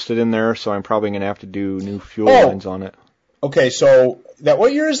pretty rusted in there, so I'm probably going to have to do new fuel lines on it. Okay, so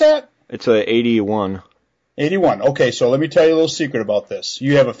what year is that? It's a 81. 81. Okay, so let me tell you a little secret about this.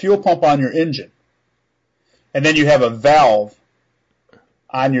 You have a fuel pump on your engine, and then you have a valve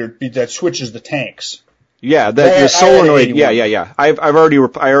on that switches the tanks. Yeah, the solenoid. Yeah. I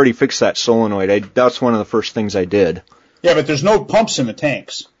already fixed that solenoid. That's one of the first things I did. Yeah, but there's no pumps in the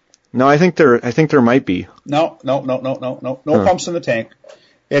tanks. No, I think there might be. No pumps in the tank.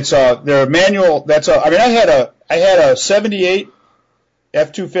 They're manual. I had a 78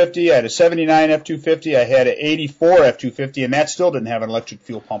 F250, I had a 79 F250, I had an 84 F250, and that still didn't have an electric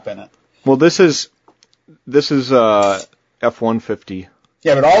fuel pump in it. Well, this is F150.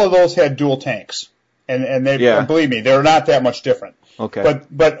 Yeah, but all of those had dual tanks, and believe me, they're not that much different. Okay.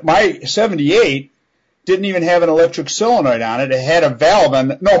 But my 78 didn't even have an electric solenoid on it. It had a valve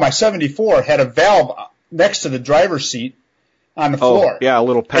my 74 had a valve next to the driver's seat on the floor. Yeah, a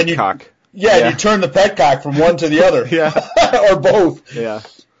little petcock. Yeah, you turn the petcock from one to the other. Yeah. Or both. Yeah.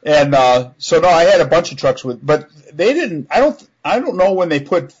 And so no, I had a bunch of trucks but they didn't. I don't know when they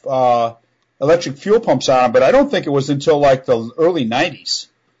put electric fuel pumps on, but I don't think it was until like the early 90s.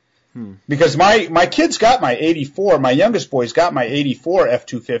 Because my kids got my 84. My youngest boys got my 84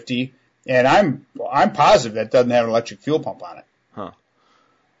 F250, and I'm positive that doesn't have an electric fuel pump on it. Huh.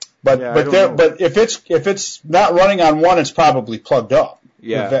 But if it's not running on one, it's probably plugged up.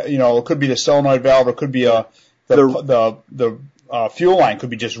 Yeah. It could be the solenoid valve, or it could be the fuel line could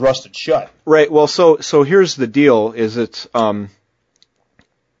be just rusted shut. Right. Well, so here's the deal: is it's on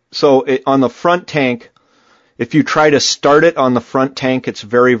the front tank. If you try to start it on the front tank, it's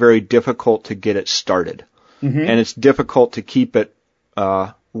very, very difficult to get it started, and it's difficult to keep it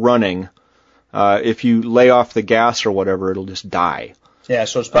running. If you lay off the gas or whatever, it'll just die. Yeah.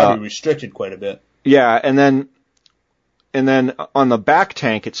 So it's probably restricted quite a bit. Yeah, and then on the back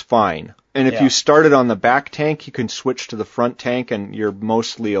tank, it's fine. And if you start it on the back tank, you can switch to the front tank, and you're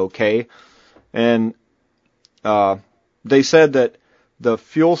mostly okay. And they said that the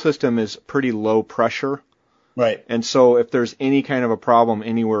fuel system is pretty low pressure. Right. And so if there's any kind of a problem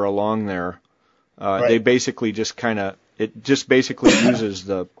anywhere along there, they basically just uses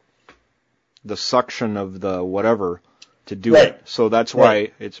the suction of the whatever to do it. So that's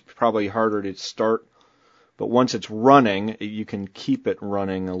why it's probably harder to start. But once it's running, you can keep it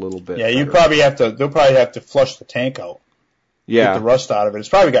running a little bit. Yeah, better. They'll probably have to flush the tank out. Yeah. Get the rust out of it. It's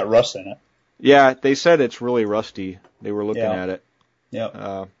probably got rust in it. Yeah, they said it's really rusty. They were looking at it.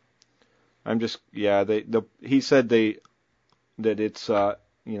 Yeah. He said that it's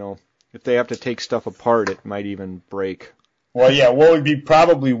if they have to take stuff apart, it might even break. Well, yeah, what would be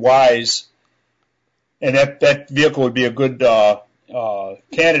probably wise, and that vehicle would be a good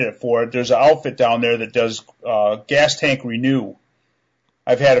candidate for it. There's an outfit down there that does gas tank renew.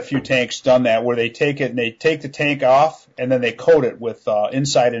 I've had a few tanks done that, where they take it and they take the tank off, and then they coat it with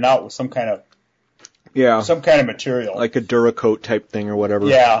inside and out with some kind of material, like a Duracoat type thing or whatever.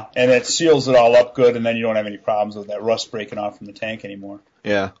 Yeah, and it seals it all up good, and then you don't have any problems with that rust breaking off from the tank anymore.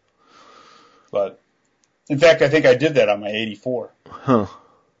 Yeah. But in fact, I think I did that on my 84. Huh.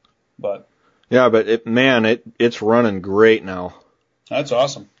 But yeah, but it's running great now. That's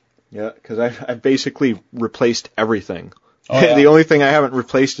awesome. Yeah, because I basically replaced everything. Oh, yeah. The only thing I haven't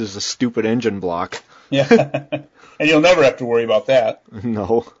replaced is the stupid engine block. Yeah, and you'll never have to worry about that.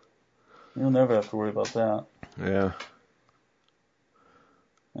 No. You'll never have to worry about that. Yeah.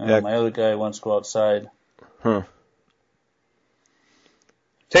 My other guy wants to go outside. Huh.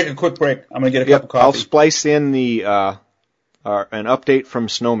 Take a quick break. I'm going to get a cup of coffee. I'll splice in an update from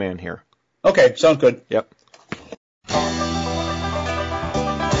Snowman here. Okay, sounds good. Yep.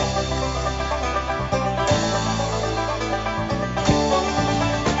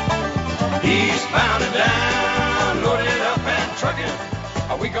 Eastbound and down, loaded up and trucking.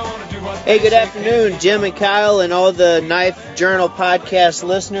 Are we going to do what? Hey, good afternoon, Jim and Kyle and all the Knife Journal podcast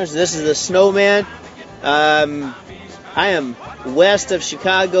listeners. This is the Snowman. I am west of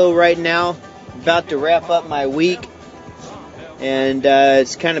Chicago right now, about to wrap up my week. And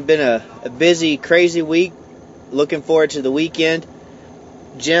it's kind of been a busy, crazy week. Looking forward to the weekend.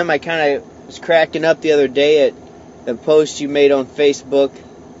 Jim, I kind of was cracking up the other day at a post you made on Facebook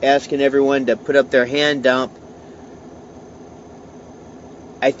asking everyone to put up their hand dump.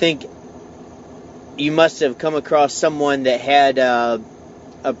 I think you must have come across someone that had a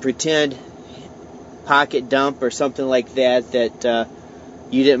pretend pocket dump or something like that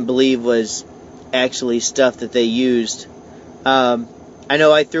you didn't believe was actually stuff that they used. I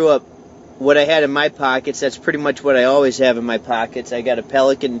know I threw up what I had in my pockets. That's pretty much what I always have in my pockets. I got a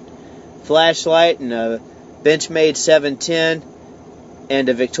Pelican flashlight and a Benchmade 710 and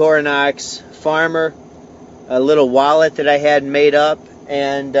a Victorinox Farmer, a little wallet that I had made up,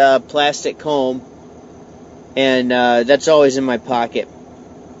 and a plastic comb. And that's always in my pocket.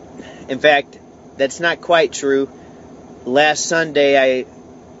 In fact, that's not quite true. Last Sunday I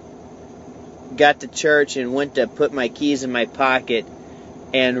got to church and went to put my keys in my pocket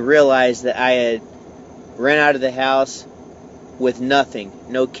and realized that I had ran out of the house with nothing.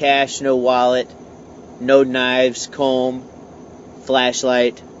 No cash, no wallet, no knives, comb,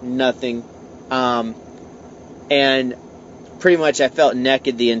 flashlight, nothing. And pretty much I felt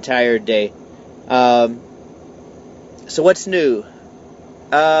naked the entire day. So what's new?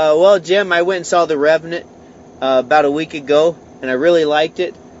 Well, Jim, I went and saw The Revenant about a week ago, and I really liked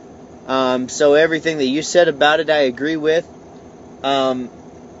it. So everything that you said about it, I agree with.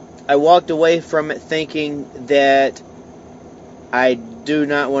 I walked away from it thinking that I do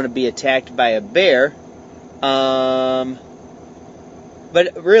not want to be attacked by a bear.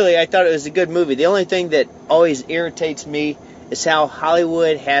 But really, I thought it was a good movie. The only thing that always irritates me is how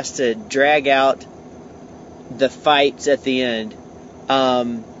Hollywood has to drag out the fights at the end.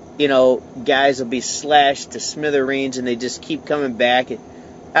 Guys will be slashed to smithereens and they just keep coming back.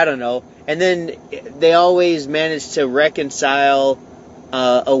 I don't know. And then they always manage to reconcile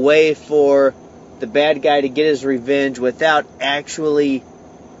a way for the bad guy to get his revenge without actually,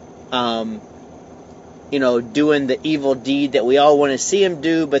 doing the evil deed that we all want to see him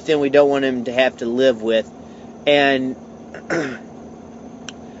do, but then we don't want him to have to live with. And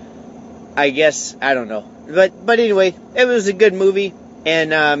I guess, I don't know. But anyway, it was a good movie.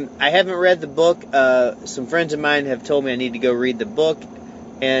 And I haven't read the book. Some friends of mine have told me I need to go read the book.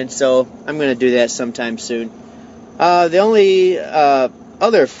 And so I'm going to do that sometime soon. The only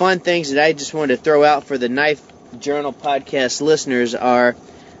other fun things that I just wanted to throw out for the Knife Journal podcast listeners are,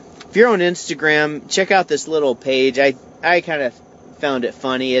 if you're on Instagram, check out this little page. I kind of found it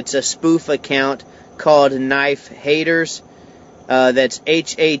funny. It's a spoof account called Knife Haters. That's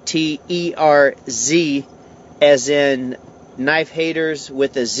Haterz, as in Knife Haters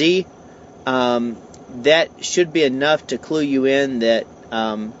with a Z. That should be enough to clue you in that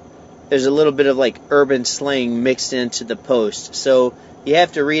there's a little bit of like urban slang mixed into the post. So you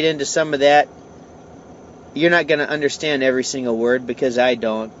have to read into some of that. You're not going to understand every single word because I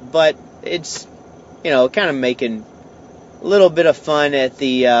don't. But it's, kind of making a little bit of fun at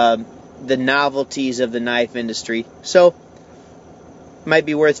the novelties of the knife industry. So might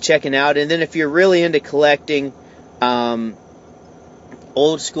be worth checking out. And then if you're really into collecting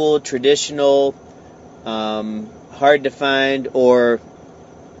old school, traditional, hard to find, or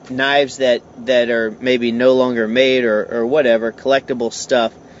knives that are maybe no longer made or whatever, collectible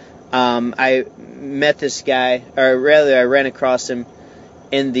stuff. I met this guy, or rather I ran across him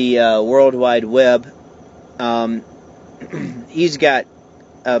in the World Wide Web. He's got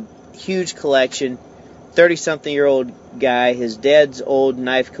a huge collection, 30-something-year-old guy. His dad's old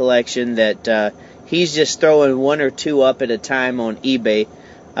knife collection that he's just throwing one or two up at a time on eBay.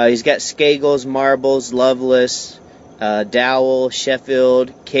 He's got Skagels, Marbles, Loveless, Dowell,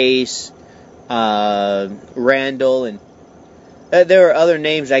 Sheffield, Case, Randall, and there are other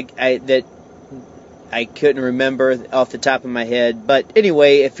names that I couldn't remember off the top of my head. But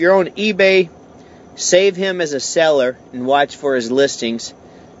anyway, if you're on eBay, save him as a seller and watch for his listings.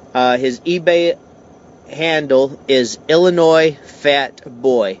 His eBay handle is Illinois Fat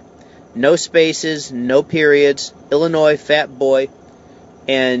Boy. No spaces, no periods. Illinois Fat Boy.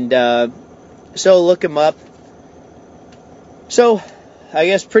 And so look him up. So I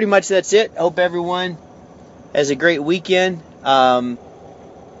guess pretty much that's it. Hope everyone has a great weekend.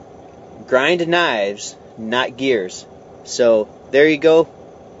 Grind knives, not gears. So there you go.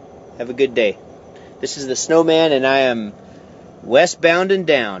 Have a good day. This is the Snowman, and I am westbound and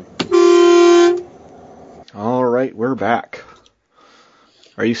down. All right, we're back.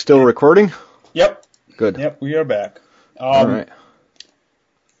 Are you still recording? Yep. Good. Yep, we are back. All right.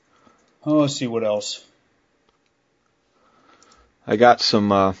 Oh, let's see what else. I got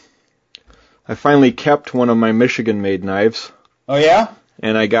some, I finally kept one of my Michigan-made knives. Oh, yeah?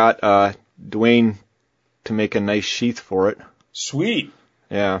 And I got Dwayne to make a nice sheath for it. Sweet.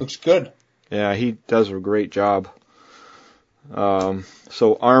 Yeah. Looks good. Yeah, he does a great job. So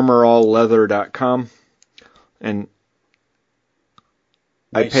armorallleather.com, and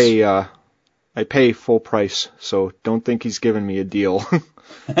Nice. I pay full price, so don't think he's giving me a deal.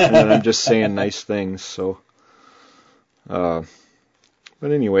 And then I'm just saying nice things. So, but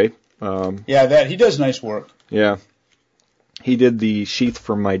anyway, Yeah, he does nice work. yeah, he did the sheath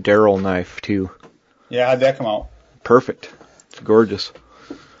for my Daryl knife too. Yeah, how'd that come out? Perfect. It's gorgeous.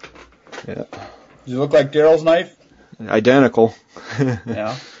 Yeah. Does it look like Daryl's knife? Identical.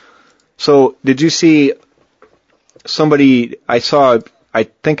 Yeah. So, did you see somebody? I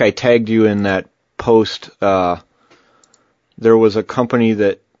think I tagged you in that post. There was a company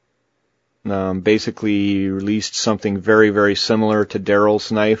that basically released something very, very similar to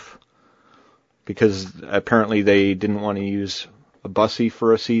Daryl's knife because apparently they didn't want to use a bussy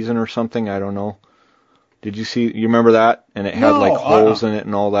for a season or something. I don't know. Did you see? You remember that? And it had like holes in it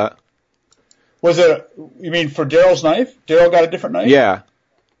and all that. Was it? You mean for Daryl's knife? Daryl got a different knife? Yeah.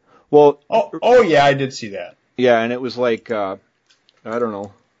 Well. Oh yeah, I did see that. Yeah, and it was like I don't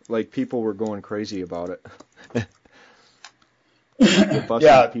know, like people were going crazy about it. The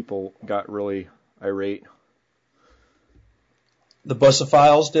bussy people got really irate. The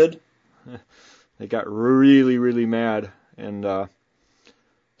bussophiles did? They got really, really mad. And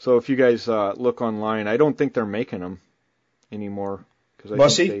so if you guys look online, I don't think they're making them anymore.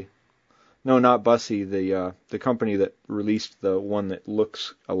 Bussy? No, not Bussy. The company that released the one that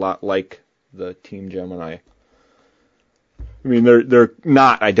looks a lot like the Team Gemini. I mean, they're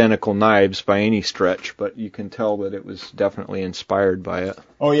not identical knives by any stretch, but you can tell that it was definitely inspired by it.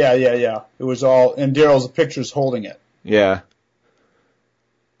 Oh yeah. It was all, and Daryl's pictures holding it. Yeah.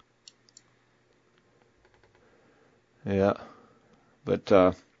 Yeah. But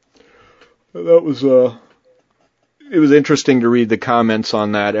that was it was interesting to read the comments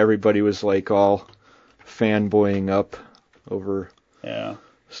on that. Everybody was like all fanboying up over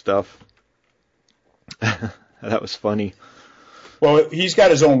stuff. That was funny. Well, he's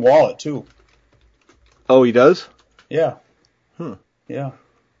got his own wallet too. Oh, he does? Yeah. Huh. Yeah.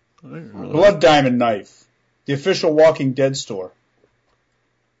 I didn't know Blood Diamond Knife, the official Walking Dead store.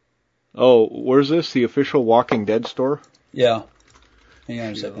 Oh, where's this? The official Walking Dead store? Yeah. Hang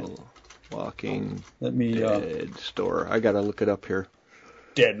on a second. Walking Let me, Dead store. I gotta look it up here.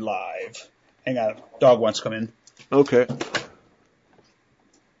 Dead Live. Hang on. Dog wants to come in. Okay.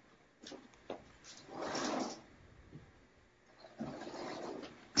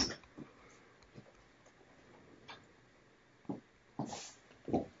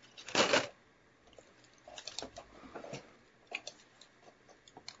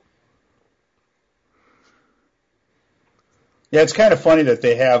 Yeah, it's kind of funny that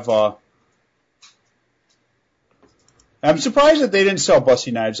they have. I'm surprised that they didn't sell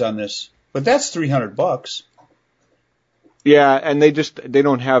bussy knives on this, but that's $300. Yeah, and they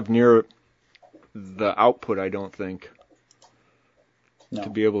don't have near the output, I don't think, to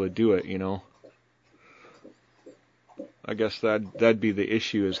be able to do it. You know, I guess that'd be the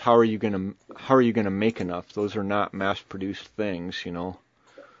issue: is how are you gonna make enough? Those are not mass-produced things, you know.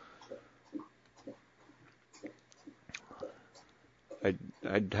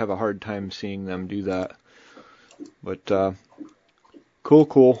 I'd have a hard time seeing them do that. But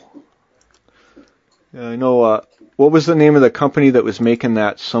cool. I know. What was the name of the company that was making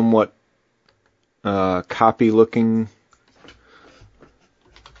that somewhat copy-looking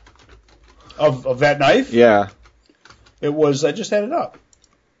of that knife? Yeah. It was. I just had it up.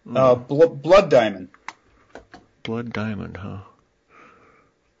 Blood Diamond. Blood Diamond, huh?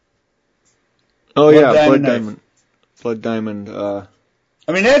 Oh yeah, Blood Diamond. Blood Diamond.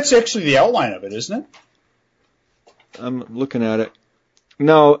 I mean, that's actually the outline of it, isn't it? I'm looking at it.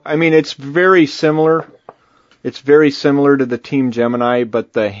 No, I mean, it's very similar. It's very similar to the Team Gemini,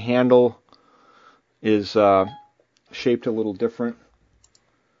 but the handle is shaped a little different.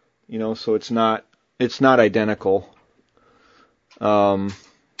 You know, so it's not identical. I'm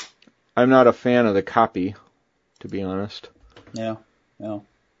not a fan of the copy, to be honest. Yeah.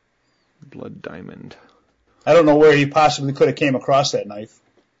 Blood Diamond. I don't know where he possibly could have came across that knife.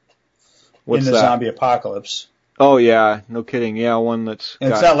 What's in the that? zombie apocalypse. Oh yeah, no kidding. Yeah, one that's.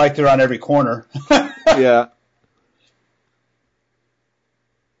 And it's not like they're on every corner. Yeah.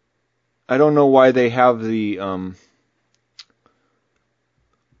 I don't know why they have the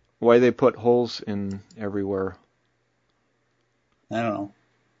why they put holes in everywhere. I don't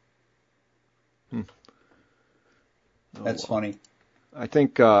know. That's funny. I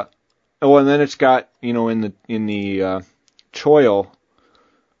think. And then it's got, you know, in the choil,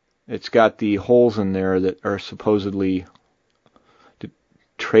 it's got the holes in there that are supposedly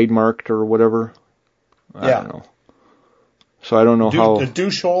trademarked or whatever. I don't know. So I don't know the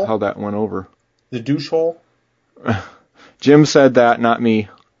douche hole. How that went over. The douche hole. Jim said that, not me.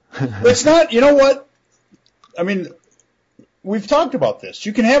 It's not. You know what? I mean, we've talked about this.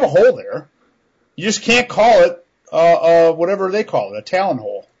 You can have a hole there. You just can't call it whatever they call it, a talon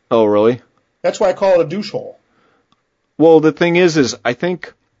hole. Oh, really? That's why I call it a douche hole. Well, the thing is I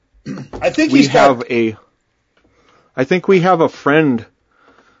think we have a friend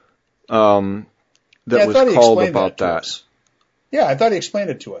that was called about that. Yeah, I thought he explained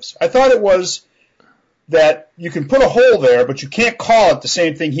it to us. I thought it was that you can put a hole there, but you can't call it the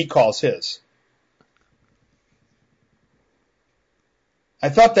same thing he calls his. I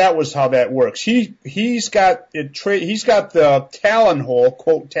thought that was how that works. He's got the talon hole,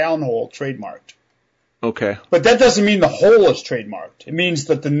 quote talon hole, trademarked. Okay. But that doesn't mean the hole is trademarked. It means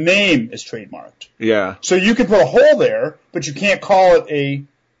that the name is trademarked. Yeah. So you can put a hole there, but you can't call it a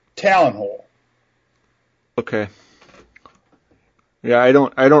talon hole. Okay. Yeah, I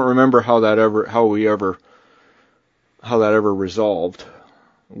don't remember how that ever resolved,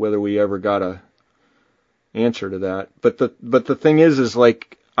 whether we ever got a answer to that. But the thing is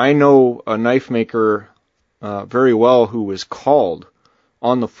like, I know a knife maker very well who was called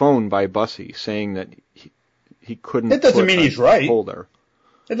on the phone by Bussy saying that he couldn't. It doesn't mean he's right. Hole there.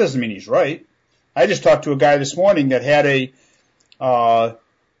 It doesn't mean he's right. I just talked to a guy this morning that had a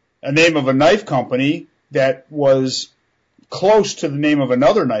name of a knife company that was close to the name of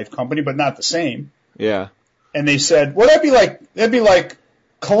another knife company, but not the same. Yeah. And they said, well, that'd be like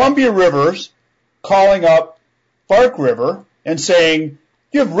Columbia Rivers calling up Bark River and saying,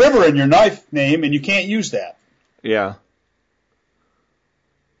 you have River in your knife name and you can't use that. Yeah.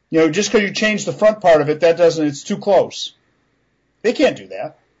 Just because you change the front part of it, it's too close. They can't do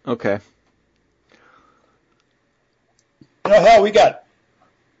that. Okay. Hell, we got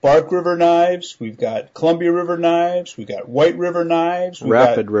Bark River knives, we've got Columbia River knives, we got White River knives,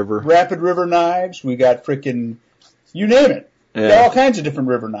 Rapid River knives, we got frickin', you name it. Yeah. We got all kinds of different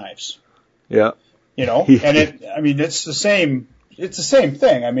river knives. Yeah. And it's the same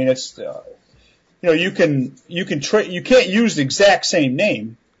thing. I mean, it's, you can't use the exact same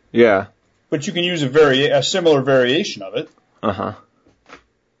name. Yeah. But you can use a similar variation of it. Uh-huh.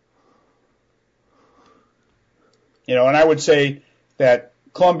 And I would say that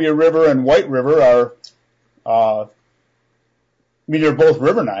Columbia River and White River they're both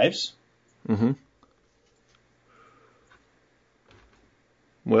river knives. Mm-hmm.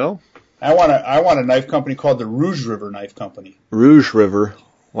 Well, I want a knife company called the Rouge River Knife Company. Rouge River.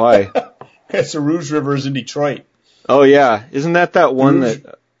 Why? Because the Rouge River is in Detroit. Oh yeah, isn't that one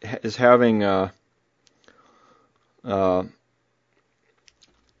that is having?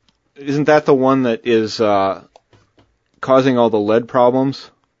 Isn't that the one that is causing all the lead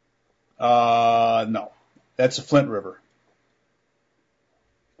problems? No, that's the Flint River.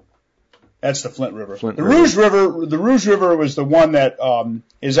 That's the Flint River. The Rouge River was the one that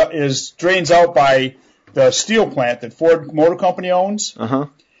drains out by the steel plant that Ford Motor Company owns. Uh-huh.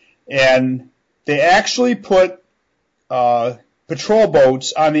 And they actually put patrol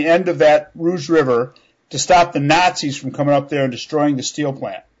boats on the end of that Rouge River to stop the Nazis from coming up there and destroying the steel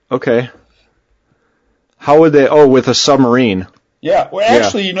plant. Okay. How would they? Oh, with a submarine. Yeah. Well,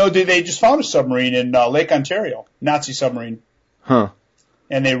 actually, they just found a submarine in Lake Ontario, Nazi submarine. Huh.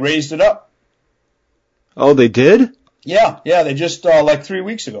 And they raised it up. Oh, they did? Yeah. They just like 3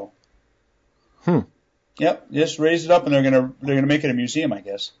 weeks ago. Yep. Just raised it up, and they're gonna make it a museum, I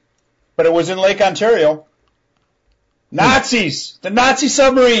guess. But it was in Lake Ontario. Nazis, the Nazi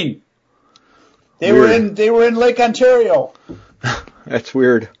submarine. They were in Lake Ontario. That's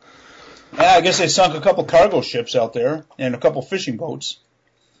weird. Yeah, I guess they sunk a couple cargo ships out there and a couple fishing boats.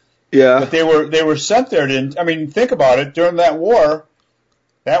 Yeah. But they were sent there think about it, during that war,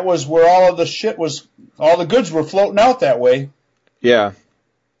 that was where all the goods were floating out that way. Yeah.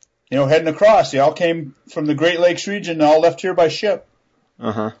 Heading across. They all came from the Great Lakes region and all left here by ship.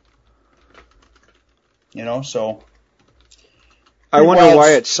 Uh-huh. So. I wonder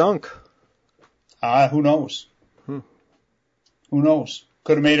why it sunk. Who knows? Who knows?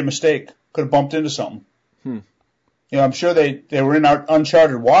 Could have made a mistake. Could have bumped into something. I'm sure they were in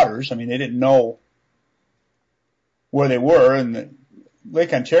uncharted waters. I mean, they didn't know where they were, and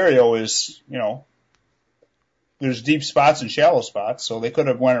Lake Ontario is, there's deep spots and shallow spots, so they could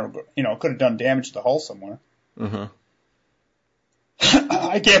have could have done damage to the hull somewhere. Uh-huh.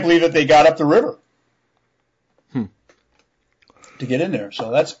 I can't believe that they got up the river to get in there.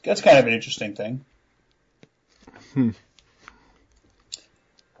 So that's kind of an interesting thing.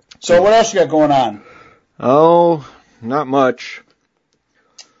 So what else you got going on? Oh, not much.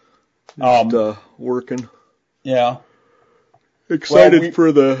 Working. Yeah. Excited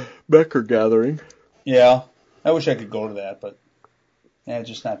for the Becker gathering. Yeah. I wish I could go to that, but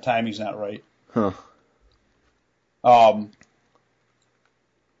just not, timing's not right. Huh.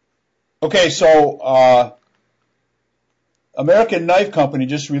 Okay, so American Knife Company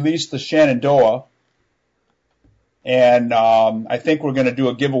just released the Shenandoah, and I think we're going to do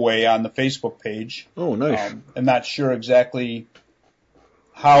a giveaway on the Facebook page. Oh, nice. I'm not sure exactly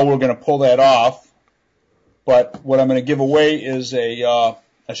how we're going to pull that off, but what I'm going to give away is a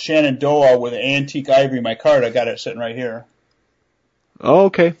Shenandoah with an antique ivory micarta. I got it sitting right here. Oh,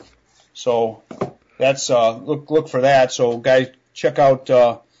 okay. So that's look for that. So guys, check out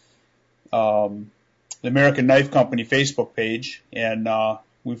the American Knife Company Facebook page, and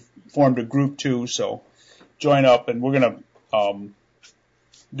we've formed a group too. So join up, and we're gonna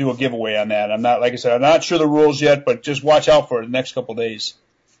do a giveaway on that. I'm not sure the rules yet, but just watch out for it the next couple of days.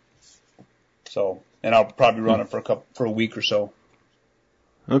 So, and I'll probably run it for a week or so.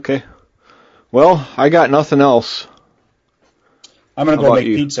 Okay. Well, I got nothing else. I'm gonna go make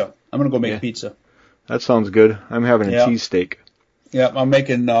pizza. I'm gonna go make pizza. That sounds good. I'm having a cheesesteak. Yeah, I'm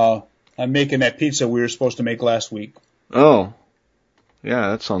making that pizza we were supposed to make last week. Oh.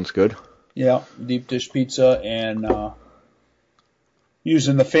 Yeah, that sounds good. Yeah, deep dish pizza, and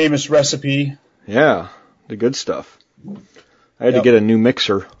using the famous recipe. Yeah, the good stuff. I had to get a new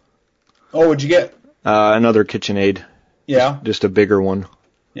mixer. Oh, what'd you get? Another KitchenAid. Yeah. Just a bigger one.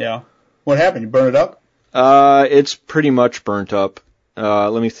 Yeah. What happened? You burn it up? It's pretty much burnt up.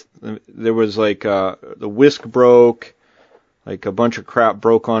 There was the whisk broke, like a bunch of crap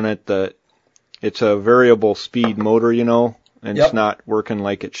broke on it. It's a variable speed motor, and it's not working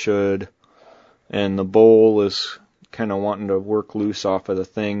like it should. And the bowl is kind of wanting to work loose off of the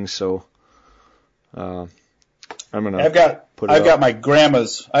thing, so I'm gonna. I've got my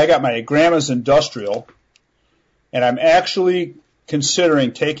grandma's industrial, and I'm actually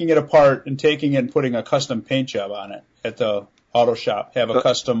considering taking it apart and putting a custom paint job on it at the auto shop. Have a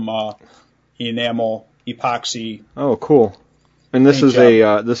custom enamel epoxy. Oh, cool! And this is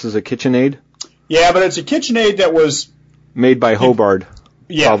a KitchenAid. Yeah, but it's a KitchenAid that was made by Hobart.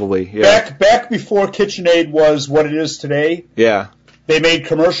 Yeah, probably. Yeah. Back before KitchenAid was what it is today. Yeah. They made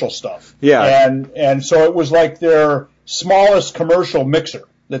commercial stuff. Yeah. And so it was like their smallest commercial mixer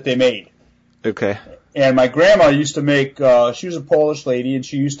that they made. Okay. And my grandma used to make, she was a Polish lady, and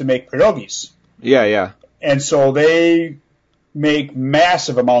she used to make pierogies. Yeah, yeah. And so they make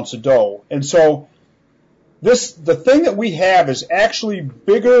massive amounts of dough. And so the thing that we have is actually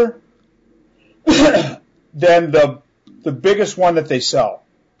bigger than the biggest one that they sell,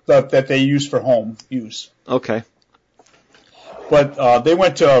 that they use for home use. Okay. But they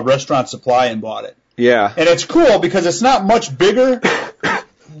went to a Restaurant Supply and bought it. Yeah. And it's cool because it's not much bigger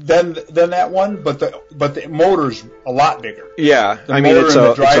than that one, but the motor's a lot bigger. Yeah. The motor and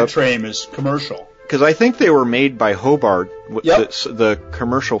the drivetrain is commercial. Because I think they were made by Hobart. The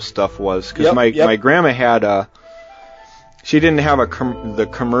commercial stuff was. Because my grandma had she didn't have the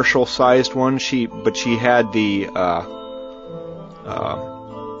commercial sized one. But she had the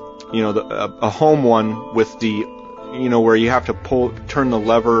a home one with the where you have to turn the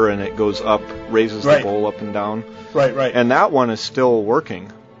lever and it goes up, raises the bowl up and down. Right. And that one is still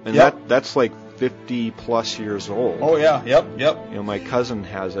working. And that's like 50 plus years old. Oh yeah, yep. My cousin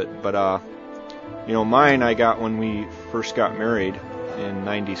has it, but mine I got when we first got married in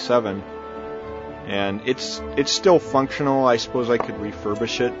 '97, and it's still functional. I suppose I could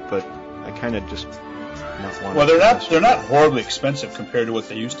refurbish it, but I kind of just not want. Well, they're not horribly expensive compared to what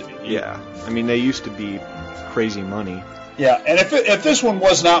they used to be. Yeah, I mean they used to be crazy money. Yeah, and if this one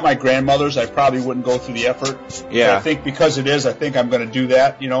was not my grandmother's, I probably wouldn't go through the effort. Yeah. But I think because it is, I think I'm going to do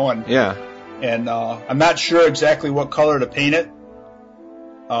that, and yeah. And I'm not sure exactly what color to paint it.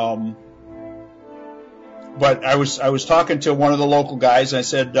 But I was talking to one of the local guys, and I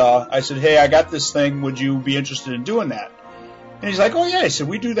said, hey, I got this thing. Would you be interested in doing that? And he's like, oh yeah. He said,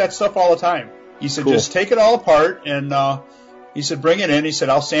 we do that stuff all the time. He said, cool. Just take it all apart, and he said, bring it in. He said,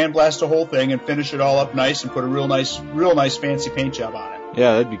 I'll sandblast the whole thing and finish it all up nice and put a real nice fancy paint job on it.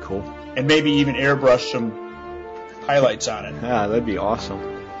 Yeah, that'd be cool. And maybe even airbrush some highlights on it. Yeah, that'd be awesome.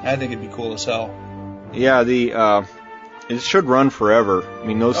 I think it'd be cool as hell. Yeah, it should run forever. I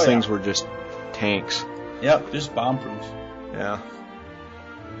mean, those things were just tanks. Yep, just bomb-proof. Yeah.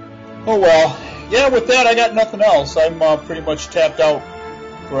 Oh, well. Yeah, with that, I got nothing else. I'm pretty much tapped out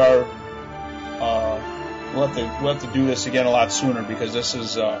for our... We'll have to do this again a lot sooner because this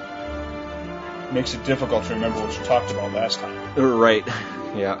is makes it difficult to remember what you talked about last time. Right.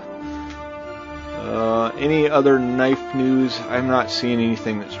 Yeah. Any other knife news? I'm not seeing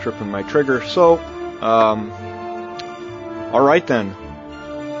anything that's tripping my trigger. So, all right then.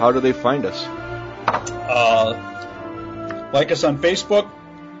 How do they find us? Like us on Facebook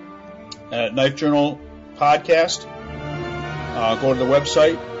at Knife Journal Podcast. Go to the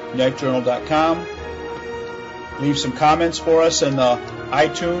website, knifejournal.com. Leave some comments for us in the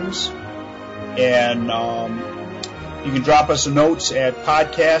iTunes. And you can drop us notes at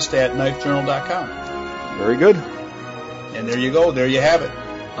podcast@knifejournal.com. Very good. And there you go. There you have it.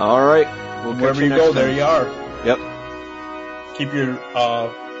 All right. We'll Wherever you go, there you are. Yep. Keep your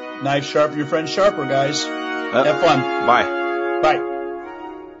knife sharp, your friends sharper, guys. Yep. Have fun. Bye. Bye.